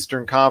in the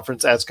Eastern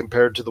Conference as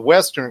compared to the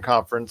Western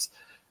Conference,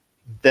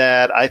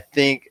 that I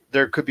think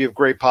there could be a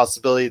great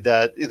possibility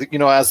that, you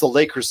know, as the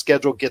Lakers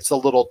schedule gets a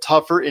little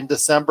tougher in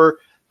December,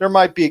 there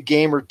might be a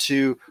game or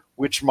two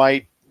which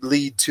might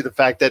lead to the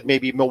fact that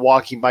maybe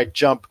Milwaukee might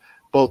jump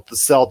both the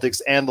Celtics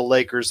and the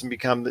Lakers and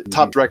become the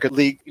top record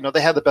league. You know,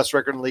 they had the best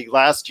record in the league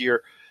last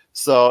year,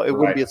 so it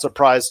wouldn't be a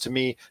surprise to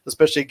me,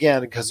 especially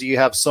again because you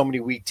have so many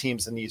weak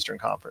teams in the Eastern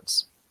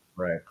Conference.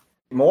 Right.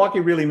 Milwaukee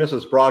really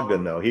misses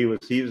Brogdon, though. He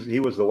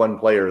was the one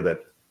player that,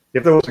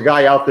 if there was a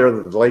guy out there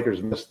that the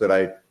Lakers missed that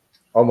I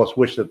almost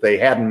wish that they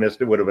hadn't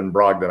missed, it would have been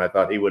Brogdon. I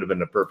thought he would have been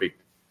the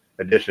perfect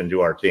addition to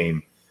our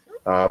team.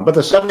 But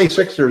the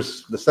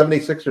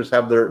 76ers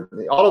have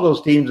all of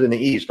those teams in the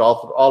East,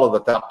 all of the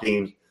top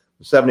teams,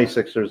 the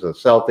 76ers, the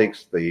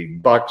Celtics, the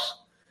Bucks,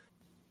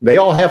 they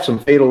all have some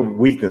fatal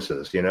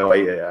weaknesses. You know,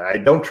 I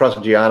don't trust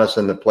Giannis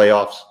in the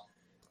playoffs.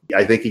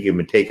 I think he can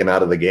be taken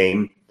out of the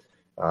game.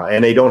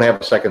 And they don't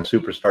have a second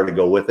superstar to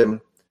go with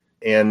him.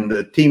 And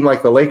a team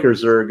like the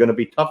Lakers are going to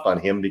be tough on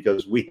him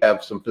because we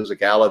have some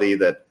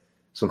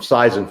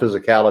size and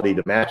physicality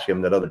to match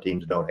him that other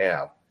teams don't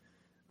have.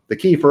 The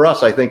key for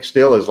us, I think,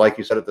 still is, like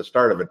you said at the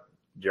start of it,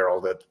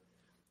 Gerald, that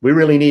we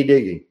really need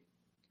Iggy.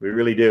 We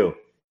really do.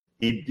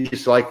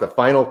 He's like the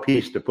final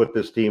piece to put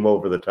this team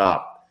over the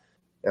top.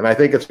 And I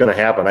think it's going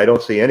to happen. I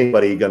don't see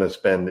anybody going to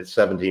spend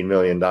 $17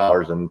 million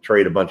and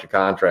trade a bunch of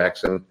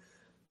contracts.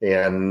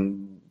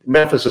 And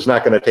Memphis is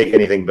not going to take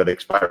anything but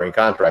expiring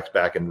contracts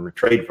back and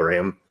trade for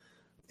him.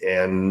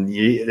 And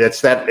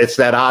it's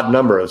that odd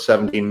number of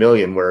 17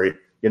 million where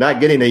you're not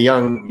going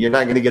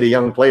to get a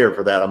young player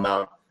for that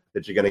amount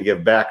that you're going to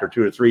give back, or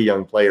 2 or 3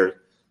 young players.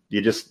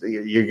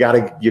 You got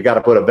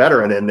to put a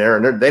veteran in there,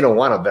 and they don't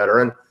want a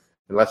veteran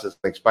unless it's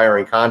an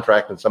expiring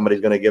contract and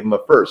somebody's going to give them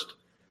a first.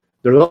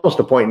 There's almost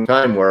a point in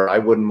time where I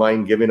wouldn't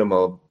mind giving them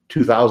a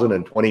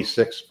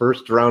 2026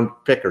 first round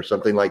pick or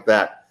something like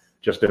that,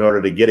 just in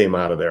order to get him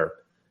out of there.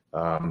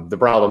 The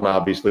problem,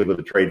 obviously, with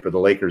the trade for the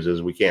Lakers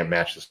is we can't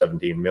match the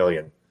 17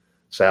 million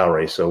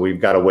salary, so we've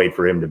got to wait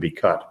for him to be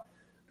cut.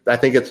 I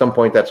think at some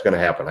point that's going to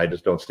happen. I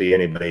just don't see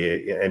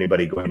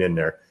anybody going in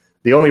there.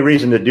 The only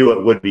reason to do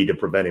it would be to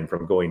prevent him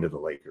from going to the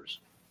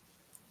Lakers.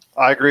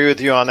 I agree with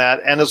you on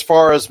that. And as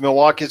far as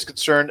Milwaukee is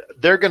concerned,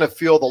 they're going to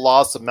feel the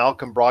loss of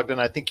Malcolm Brogdon.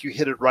 I think you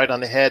hit it right on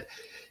the head.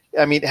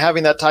 I mean,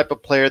 having that type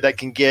of player that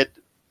can get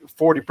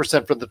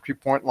 40% from the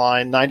three-point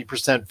line,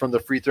 90% from the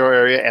free throw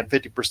area, and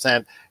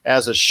 50%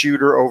 as a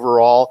shooter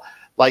overall,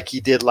 like he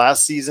did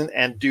last season,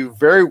 and do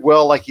very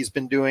well like he's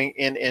been doing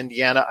in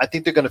Indiana. I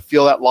think they're going to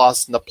feel that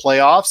loss in the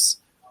playoffs.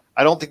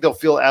 I don't think they'll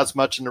feel as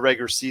much in the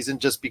regular season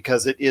just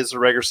because it is a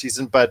regular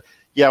season. But,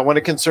 yeah, when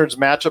it concerns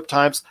matchup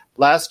times,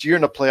 last year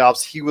in the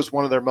playoffs, he was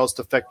one of their most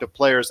effective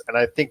players, and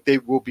I think they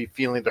will be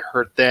feeling the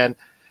hurt then.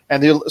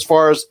 And as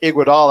far as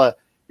Iguodala,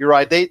 you're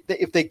right.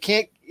 If they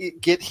can't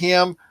get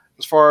him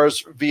as far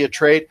as via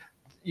trade,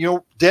 you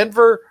know,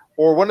 Denver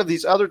or one of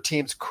these other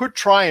teams could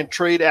try and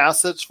trade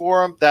assets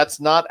for him. That's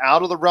not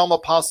out of the realm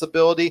of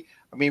possibility.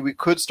 I mean, we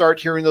could start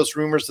hearing those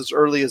rumors as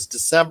early as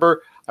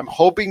December. I'm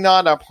hoping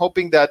not. I'm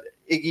hoping that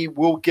Iggy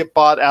will get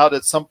bought out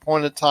at some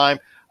point in time.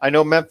 I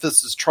know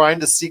Memphis is trying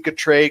to seek a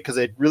trade because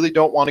they really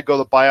don't want to go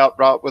the buyout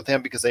route with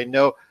him because they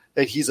know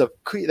that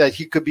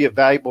he could be a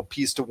valuable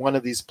piece to one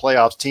of these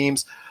playoff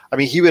teams. I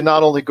mean, he would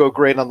not only go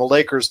great on the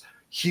Lakers,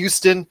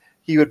 Houston,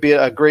 he would be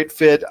a great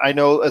fit. I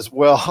know as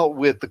well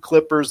with the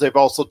Clippers, they've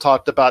also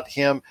talked about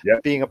him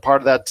being a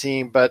part of that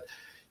team. But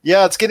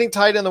yeah, it's getting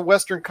tight in the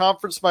Western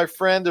Conference, my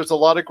friend. There's a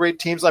lot of great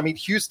teams. I mean,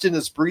 Houston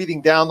is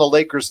breathing down the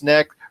Lakers'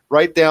 neck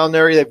right down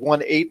there. They've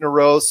won 8 in a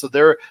row, so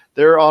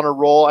they're on a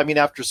roll. I mean,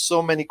 after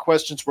so many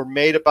questions were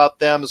made about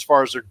them as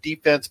far as their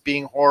defense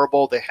being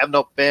horrible, they have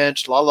no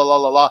bench, la, la, la,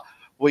 la, la.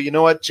 Well, you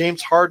know what?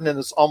 James Harden and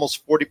his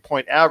almost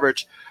 40-point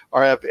average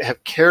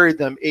have carried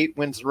them 8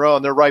 wins in a row,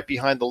 and they're right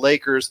behind the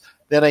Lakers.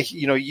 Then,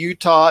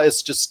 Utah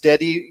is just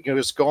steady,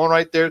 just going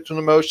right there through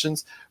the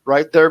motions,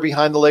 right there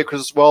behind the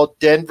Lakers as well.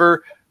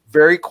 Denver,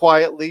 very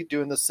quietly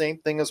doing the same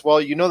thing as well.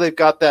 They've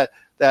got that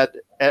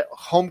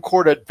home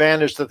court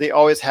advantage that they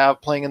always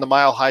have playing in the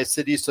Mile High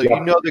City, so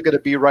they're going to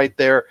be right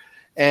there.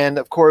 And,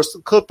 of course, the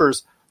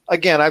Clippers,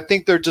 again, I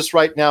think they're just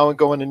right now and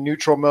going in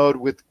neutral mode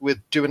with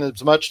doing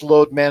as much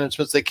load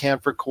management as they can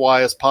for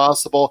Kawhi as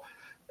possible.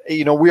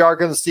 We are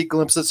going to see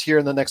glimpses here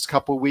in the next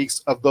couple of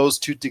weeks of those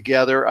two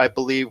together, I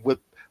believe, with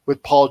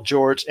Paul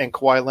George and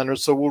Kawhi Leonard.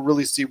 So we'll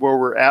really see where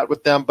we're at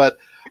with them. But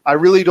I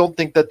really don't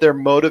think that they're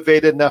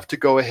motivated enough to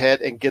go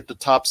ahead and get the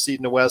top seed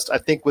in the West. I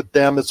think with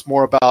them, it's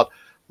more about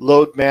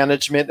load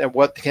management and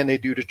what can they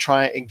do to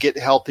try and get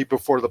healthy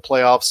before the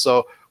playoffs.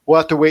 So we'll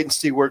have to wait and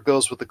see where it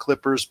goes with the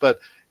Clippers. But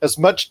as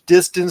much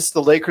distance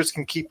the Lakers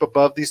can keep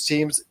above these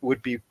teams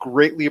would be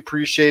greatly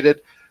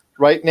appreciated.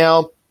 Right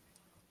now,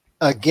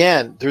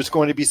 again, there's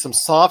going to be some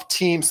soft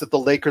teams that the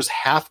Lakers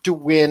have to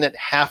win and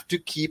have to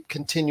keep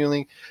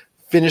continually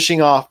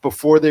finishing off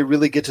before they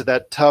really get to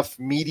that tough,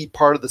 meaty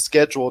part of the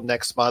schedule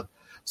next month.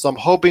 So I'm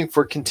hoping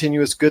for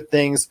continuous good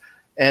things.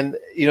 And,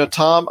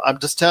 Tom, I'm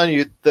just telling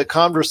you, the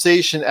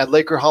conversation at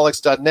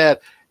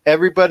Lakerholics.net,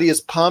 everybody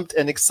is pumped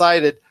and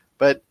excited,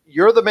 but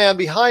you're the man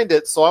behind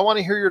it. So I want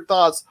to hear your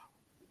thoughts.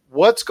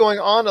 What's going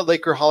on at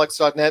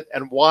Lakerholics.net,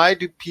 and why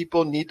do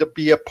people need to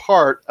be a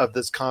part of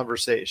this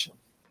conversation?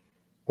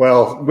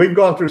 Well, we've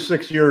gone through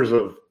 6 years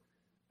of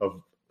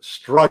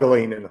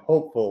struggling and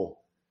hopeful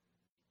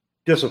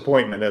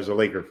disappointment as a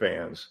Laker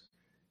fans.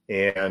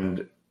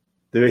 And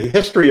the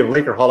history of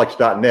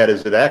Lakerholics.net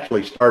is it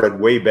actually started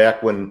way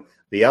back when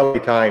the LA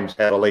Times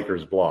had a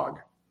Lakers blog.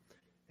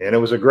 And it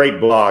was a great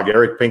blog.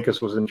 Eric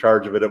Pincus was in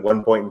charge of it at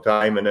one point in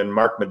time, and then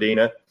Mark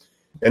Medina.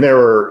 And there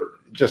were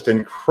just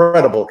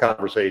incredible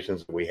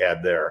conversations that we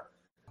had there.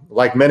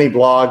 Like many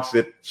blogs,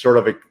 it sort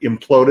of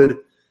imploded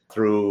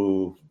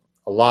through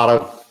a lot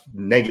of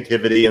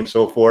negativity and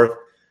so forth.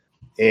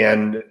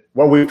 And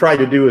what we've tried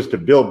to do is to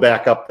build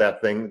back up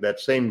that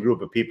same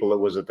group of people that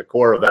was at the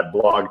core of that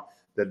blog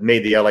that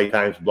made the LA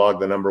Times blog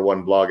the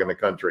 #1 blog in the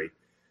country.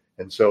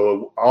 And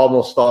so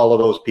almost all of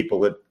those people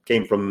that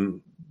came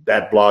from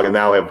that blog and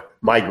now have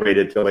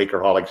migrated to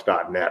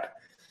Lakerholics.net.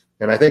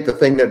 And I think the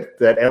thing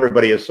that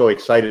everybody is so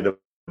excited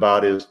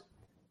about is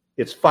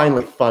it's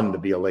finally fun to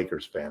be a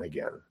Lakers fan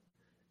again.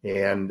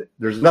 And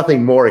there's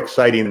nothing more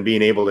exciting than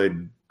being able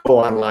to go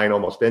online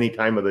almost any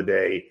time of the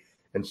day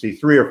and see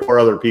 3 or 4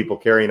 other people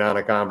carrying on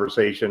a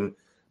conversation,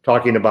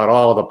 talking about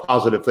all of the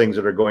positive things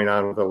that are going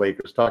on with the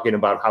Lakers, talking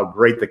about how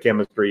great the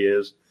chemistry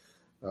is,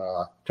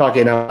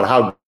 talking about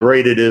how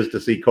great it is to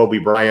see Kobe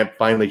Bryant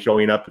finally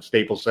showing up at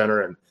Staples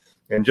Center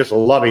and just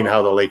loving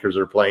how the Lakers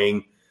are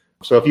playing.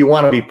 So if you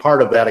want to be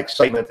part of that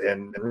excitement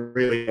and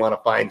really want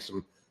to find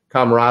some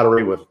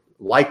camaraderie with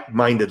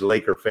like-minded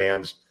Laker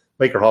fans,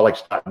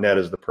 Lakerholics.net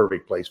is the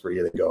perfect place for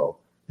you to go.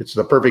 It's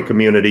the perfect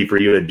community for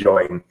you to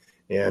join.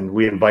 And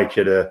we invite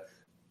you to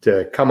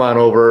come on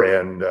over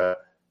and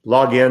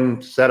log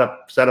in, set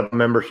up a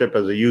membership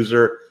as a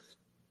user,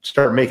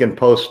 start making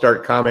posts,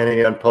 start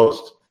commenting on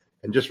posts,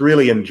 and just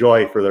really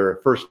enjoy for the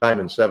first time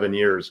in 7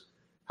 years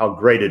how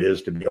great it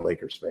is to be a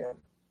Lakers fan.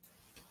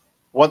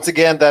 Once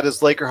again, that is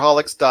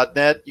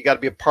Lakerholics.net. You got to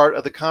be a part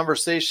of the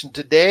conversation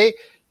today.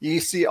 You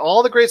see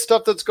all the great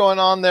stuff that's going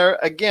on there.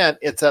 Again,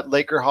 it's at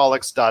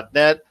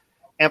Lakerholics.net.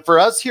 And for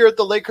us here at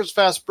the Lakers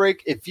Fast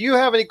Break, if you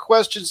have any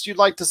questions you'd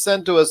like to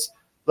send to us,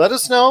 let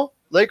us know.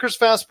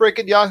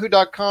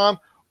 LakersFastBreak@yahoo.com.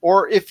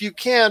 Or if you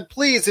can,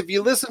 please, if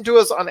you listen to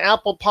us on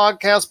Apple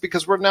Podcasts,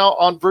 because we're now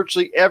on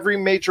virtually every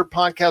major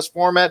podcast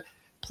format,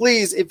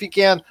 please, if you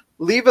can,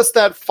 leave us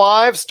that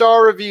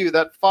 5-star review,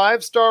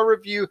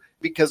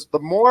 because the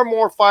more and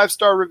more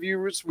 5-star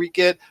reviewers we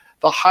get,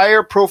 the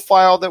higher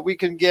profile that we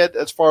can get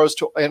as far as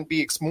and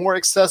be more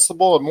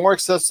accessible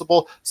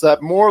so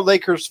that more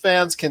Lakers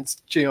fans can,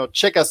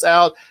 check us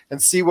out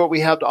and see what we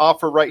have to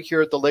offer right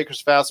here at the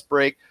Lakers Fast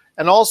Break.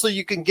 And also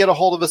you can get a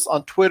hold of us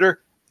on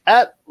Twitter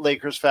at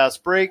Lakers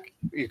Fast Break.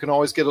 You can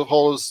always get a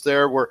hold of us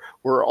there.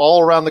 We're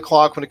all around the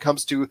clock when it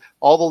comes to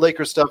all the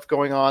Lakers stuff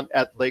going on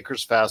at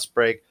Lakers Fast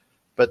Break.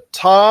 But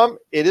Tom,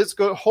 it is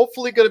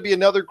hopefully going to be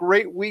another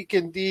great week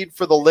indeed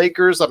for the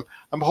Lakers.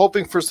 I'm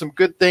hoping for some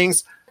good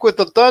things with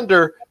the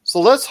Thunder.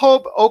 So let's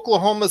hope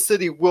Oklahoma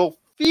City will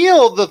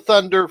feel the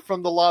thunder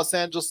from the Los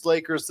Angeles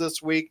Lakers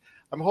this week.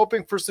 I'm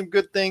hoping for some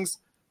good things.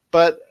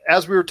 But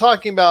as we were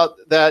talking about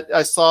that,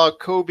 I saw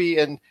Kobe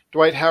and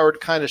Dwight Howard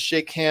kind of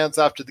shake hands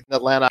after the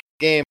Atlanta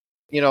game.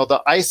 You know,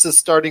 the ice is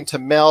starting to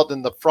melt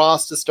and the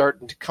frost is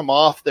starting to come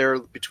off there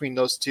between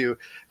those two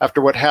after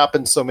what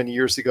happened so many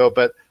years ago.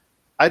 But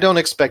I don't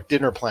expect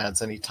dinner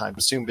plans anytime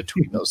soon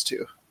between those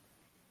two.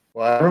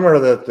 Well, I remember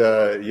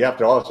that you have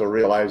to also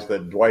realize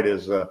that Dwight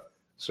is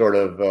sort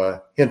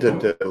of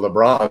hinted to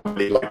LeBron that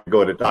he'd like to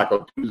go to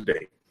Taco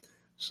Tuesday.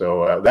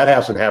 So that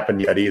hasn't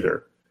happened yet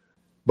either.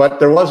 But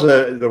there was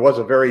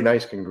a very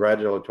nice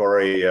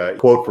congratulatory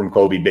quote from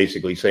Kobe,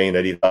 basically saying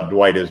that he thought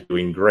Dwight is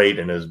doing great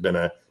and has been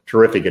a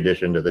terrific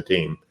addition to the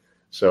team.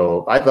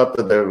 So I thought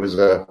that there was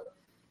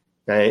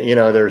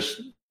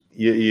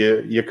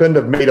you couldn't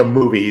have made a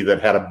movie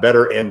that had a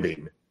better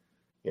ending.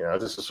 You know,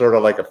 this is sort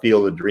of like a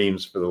field of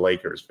dreams for the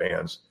Lakers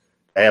fans.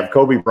 I have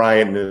Kobe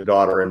Bryant and his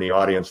daughter in the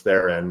audience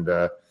there,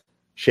 and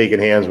shaking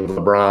hands with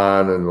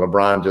LeBron, and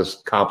LeBron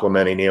just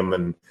complimenting him,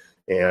 and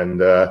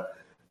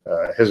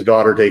his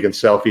daughter taking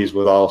selfies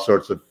with all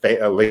sorts of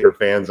Laker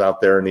fans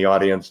out there in the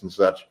audience and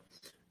such.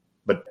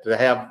 But to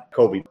have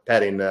Kobe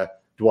patting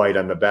Dwight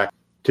on the back,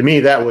 to me,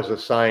 that was a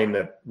sign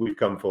that we've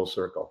come full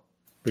circle.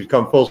 We've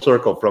come full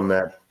circle from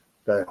that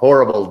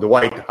horrible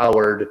Dwight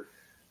Howard,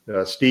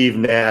 Steve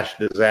Nash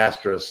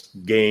disastrous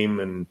game,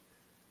 and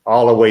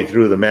all the way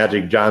through the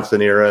Magic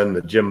Johnson era and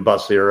the Jim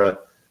Buss era.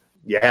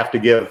 You have to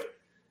give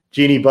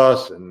Jeannie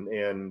Buss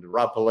and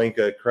Rob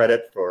Pelinka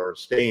credit for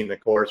staying the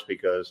course,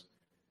 because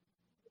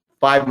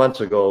 5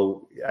 months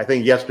ago, I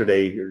think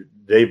yesterday, or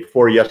the day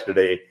before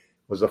yesterday,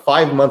 was the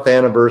 5-month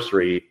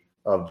anniversary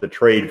of the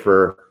trade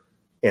for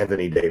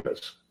Anthony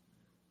Davis.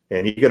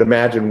 And you could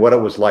imagine what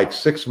it was like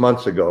 6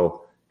 months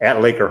ago at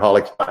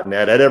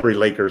Lakerholics.net, at every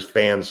Lakers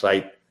fan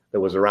site that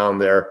was around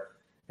there.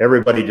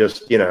 Everybody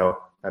just,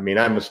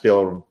 I'm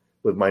still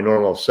with my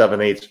normal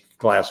 7/8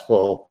 glass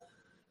full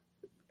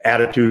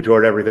attitude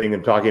toward everything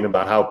and talking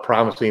about how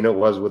promising it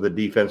was with the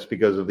defense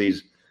because of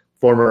these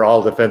former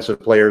all-defensive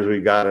players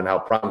we got, and how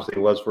promising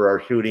it was for our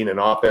shooting and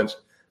offense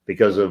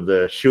because of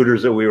the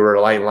shooters that we were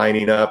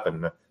lining up,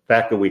 and the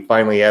fact that we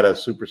finally had a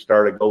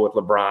superstar to go with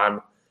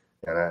LeBron,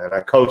 and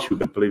a coach who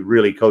could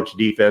really coach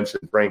defense,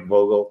 and Frank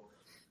Vogel.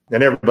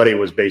 And everybody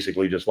was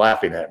basically just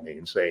laughing at me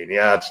and saying,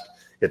 yeah,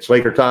 it's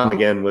Laker Tom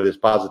again with his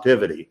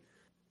positivity.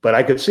 But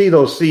I could see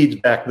those seeds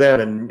back then,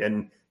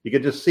 and you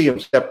could just see them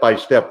step by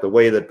step, the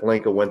way that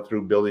Pelinka went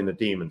through building the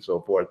team and so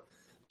forth.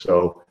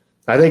 So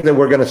I think that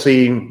we're going to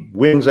see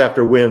wins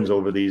after wins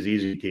over these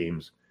easy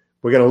teams.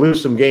 We're going to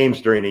lose some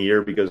games during the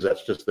year because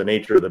that's just the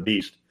nature of the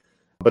beast.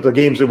 But the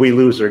games that we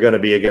lose are going to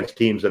be against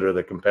teams that are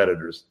the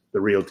competitors,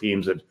 the real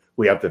teams that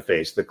we have to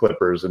face, the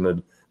Clippers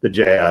and the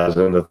Jazz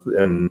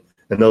and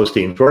those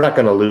teams. We're not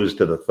going to lose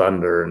to the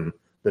Thunder and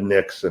the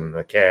Knicks and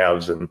the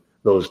Cavs and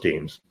those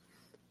teams.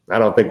 I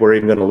don't think we're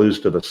even going to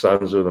lose to the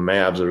Suns or the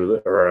Mavs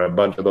or a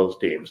bunch of those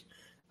teams.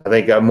 I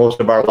think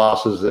most of our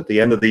losses at the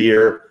end of the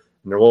year,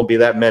 and there won't be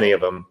that many of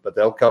them, but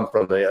they'll come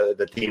from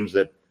the teams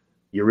that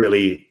you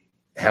really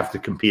have to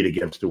compete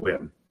against to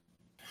win.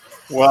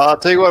 Well, I'll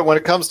tell you what, when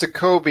it comes to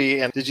Kobe,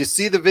 and did you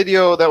see the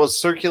video that was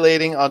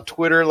circulating on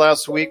Twitter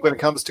last week when it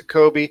comes to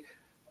Kobe?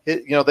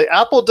 The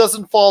apple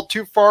doesn't fall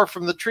too far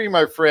from the tree,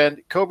 my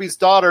friend. Kobe's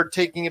daughter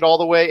taking it all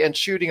the way and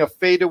shooting a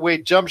fadeaway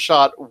jump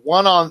shot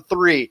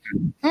 1-on-3.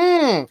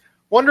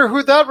 Wonder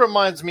who that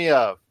reminds me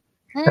of.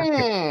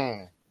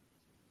 Well,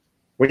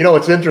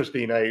 it's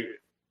interesting. I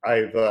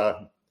have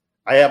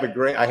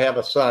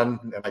a son,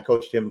 and I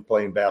coached him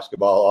playing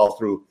basketball all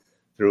through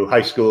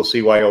high school,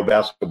 CYO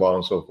basketball,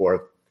 and so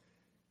forth.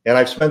 And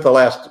I've spent the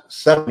last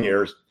 7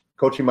 years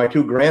coaching my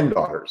 2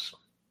 granddaughters.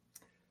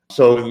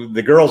 So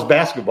the girls'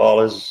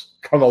 basketball has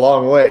come a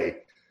long way.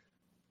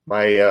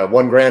 My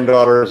one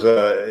granddaughter is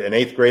an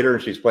 8th grader,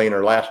 and she's playing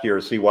her last year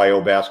of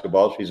CYO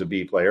basketball. She's a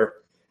B player.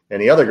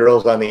 And the other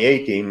girl's on the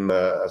A team,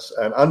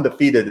 an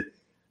undefeated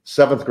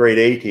 7th grade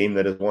A team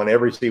that has won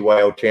every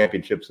CYO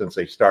championship since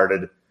they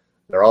started.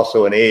 They're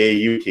also an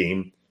AAU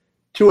team.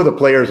 2 of the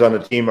players on the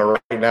team are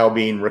right now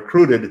being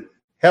recruited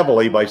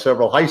heavily by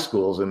several high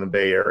schools in the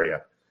Bay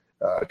Area,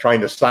 trying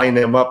to sign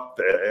them up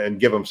and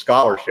give them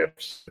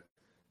scholarships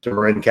to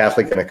Marin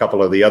Catholic and a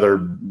couple of the other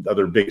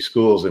big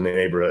schools in the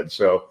neighborhood.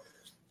 So,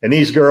 and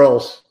these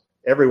girls,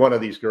 every one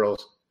of these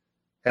girls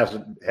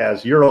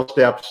has Euro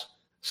steps,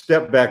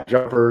 step back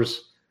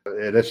jumpers,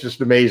 and it's just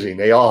amazing.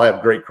 They all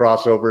have great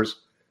crossovers,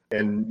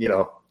 and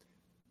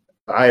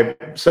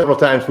several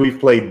times we've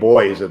played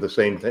boys at the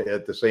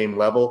same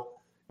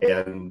level,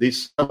 and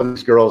some of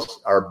these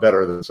girls are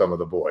better than some of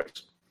the boys.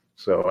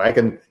 So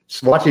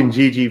watching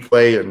Gigi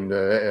play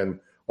and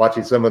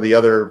watching some of the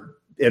other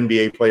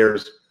NBA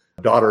players'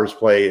 daughters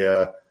play,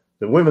 the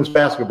women's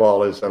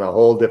basketball is in a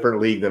whole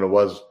different league than it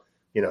was,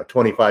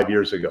 25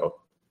 years ago.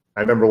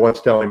 I remember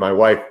once telling my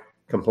wife,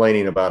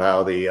 complaining about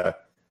how the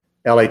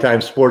LA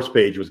Times sports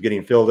page was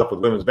getting filled up with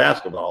women's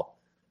basketball.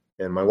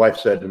 And my wife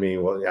said to me,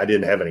 well, I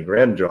didn't have any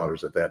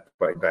granddaughters at that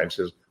point in time. She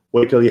says,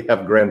 wait till you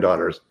have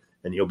granddaughters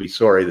and you'll be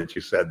sorry that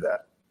you said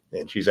that.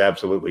 and she's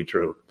absolutely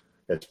true.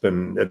 It's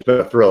been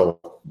a thrill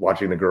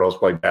watching the girls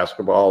play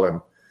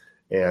basketball,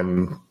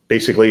 and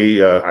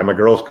basically I'm a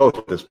girls coach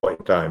at this point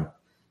in time.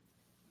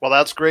 Well,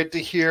 that's great to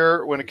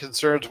hear when it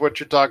concerns what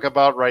you're talking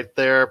about right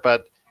there.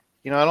 But,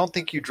 I don't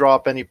think you draw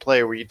up any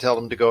play where you tell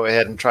them to go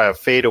ahead and try a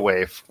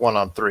fadeaway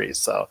 1-on-3.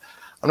 So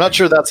I'm not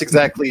sure that's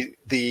exactly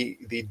the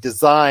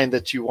design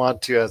that you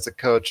want to as a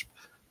coach.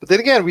 But then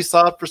again, we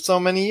saw it for so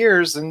many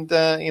years. And,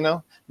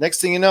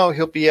 next thing you know,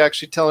 he'll be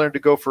actually telling her to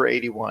go for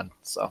 81.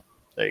 So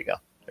there you go.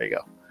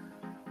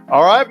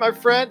 All right, my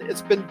friend,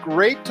 it's been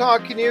great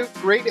talking to you.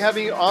 Great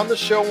having you on the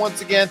show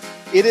once again.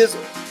 It is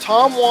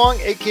Tom Wong,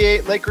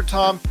 a.k.a. Laker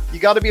Tom. You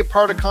got to be a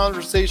part of the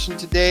conversation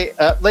today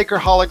at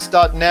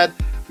Lakerholics.net.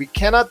 We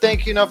cannot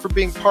thank you enough for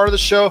being part of the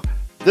show.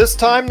 This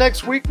time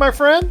next week, my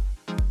friend?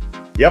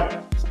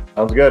 Yep,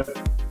 sounds good.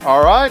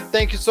 All right,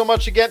 thank you so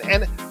much again.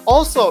 And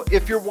also,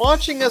 if you're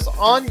watching us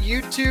on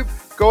YouTube,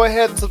 go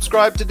ahead and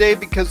subscribe today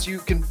because you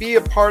can be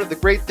a part of the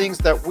great things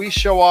that we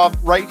show off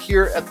right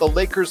here at the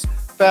Lakers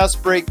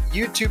Fast Break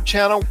YouTube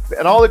channel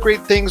and all the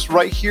great things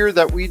right here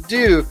that we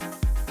do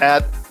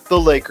at the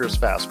Lakers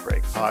Fast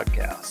Break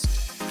podcast.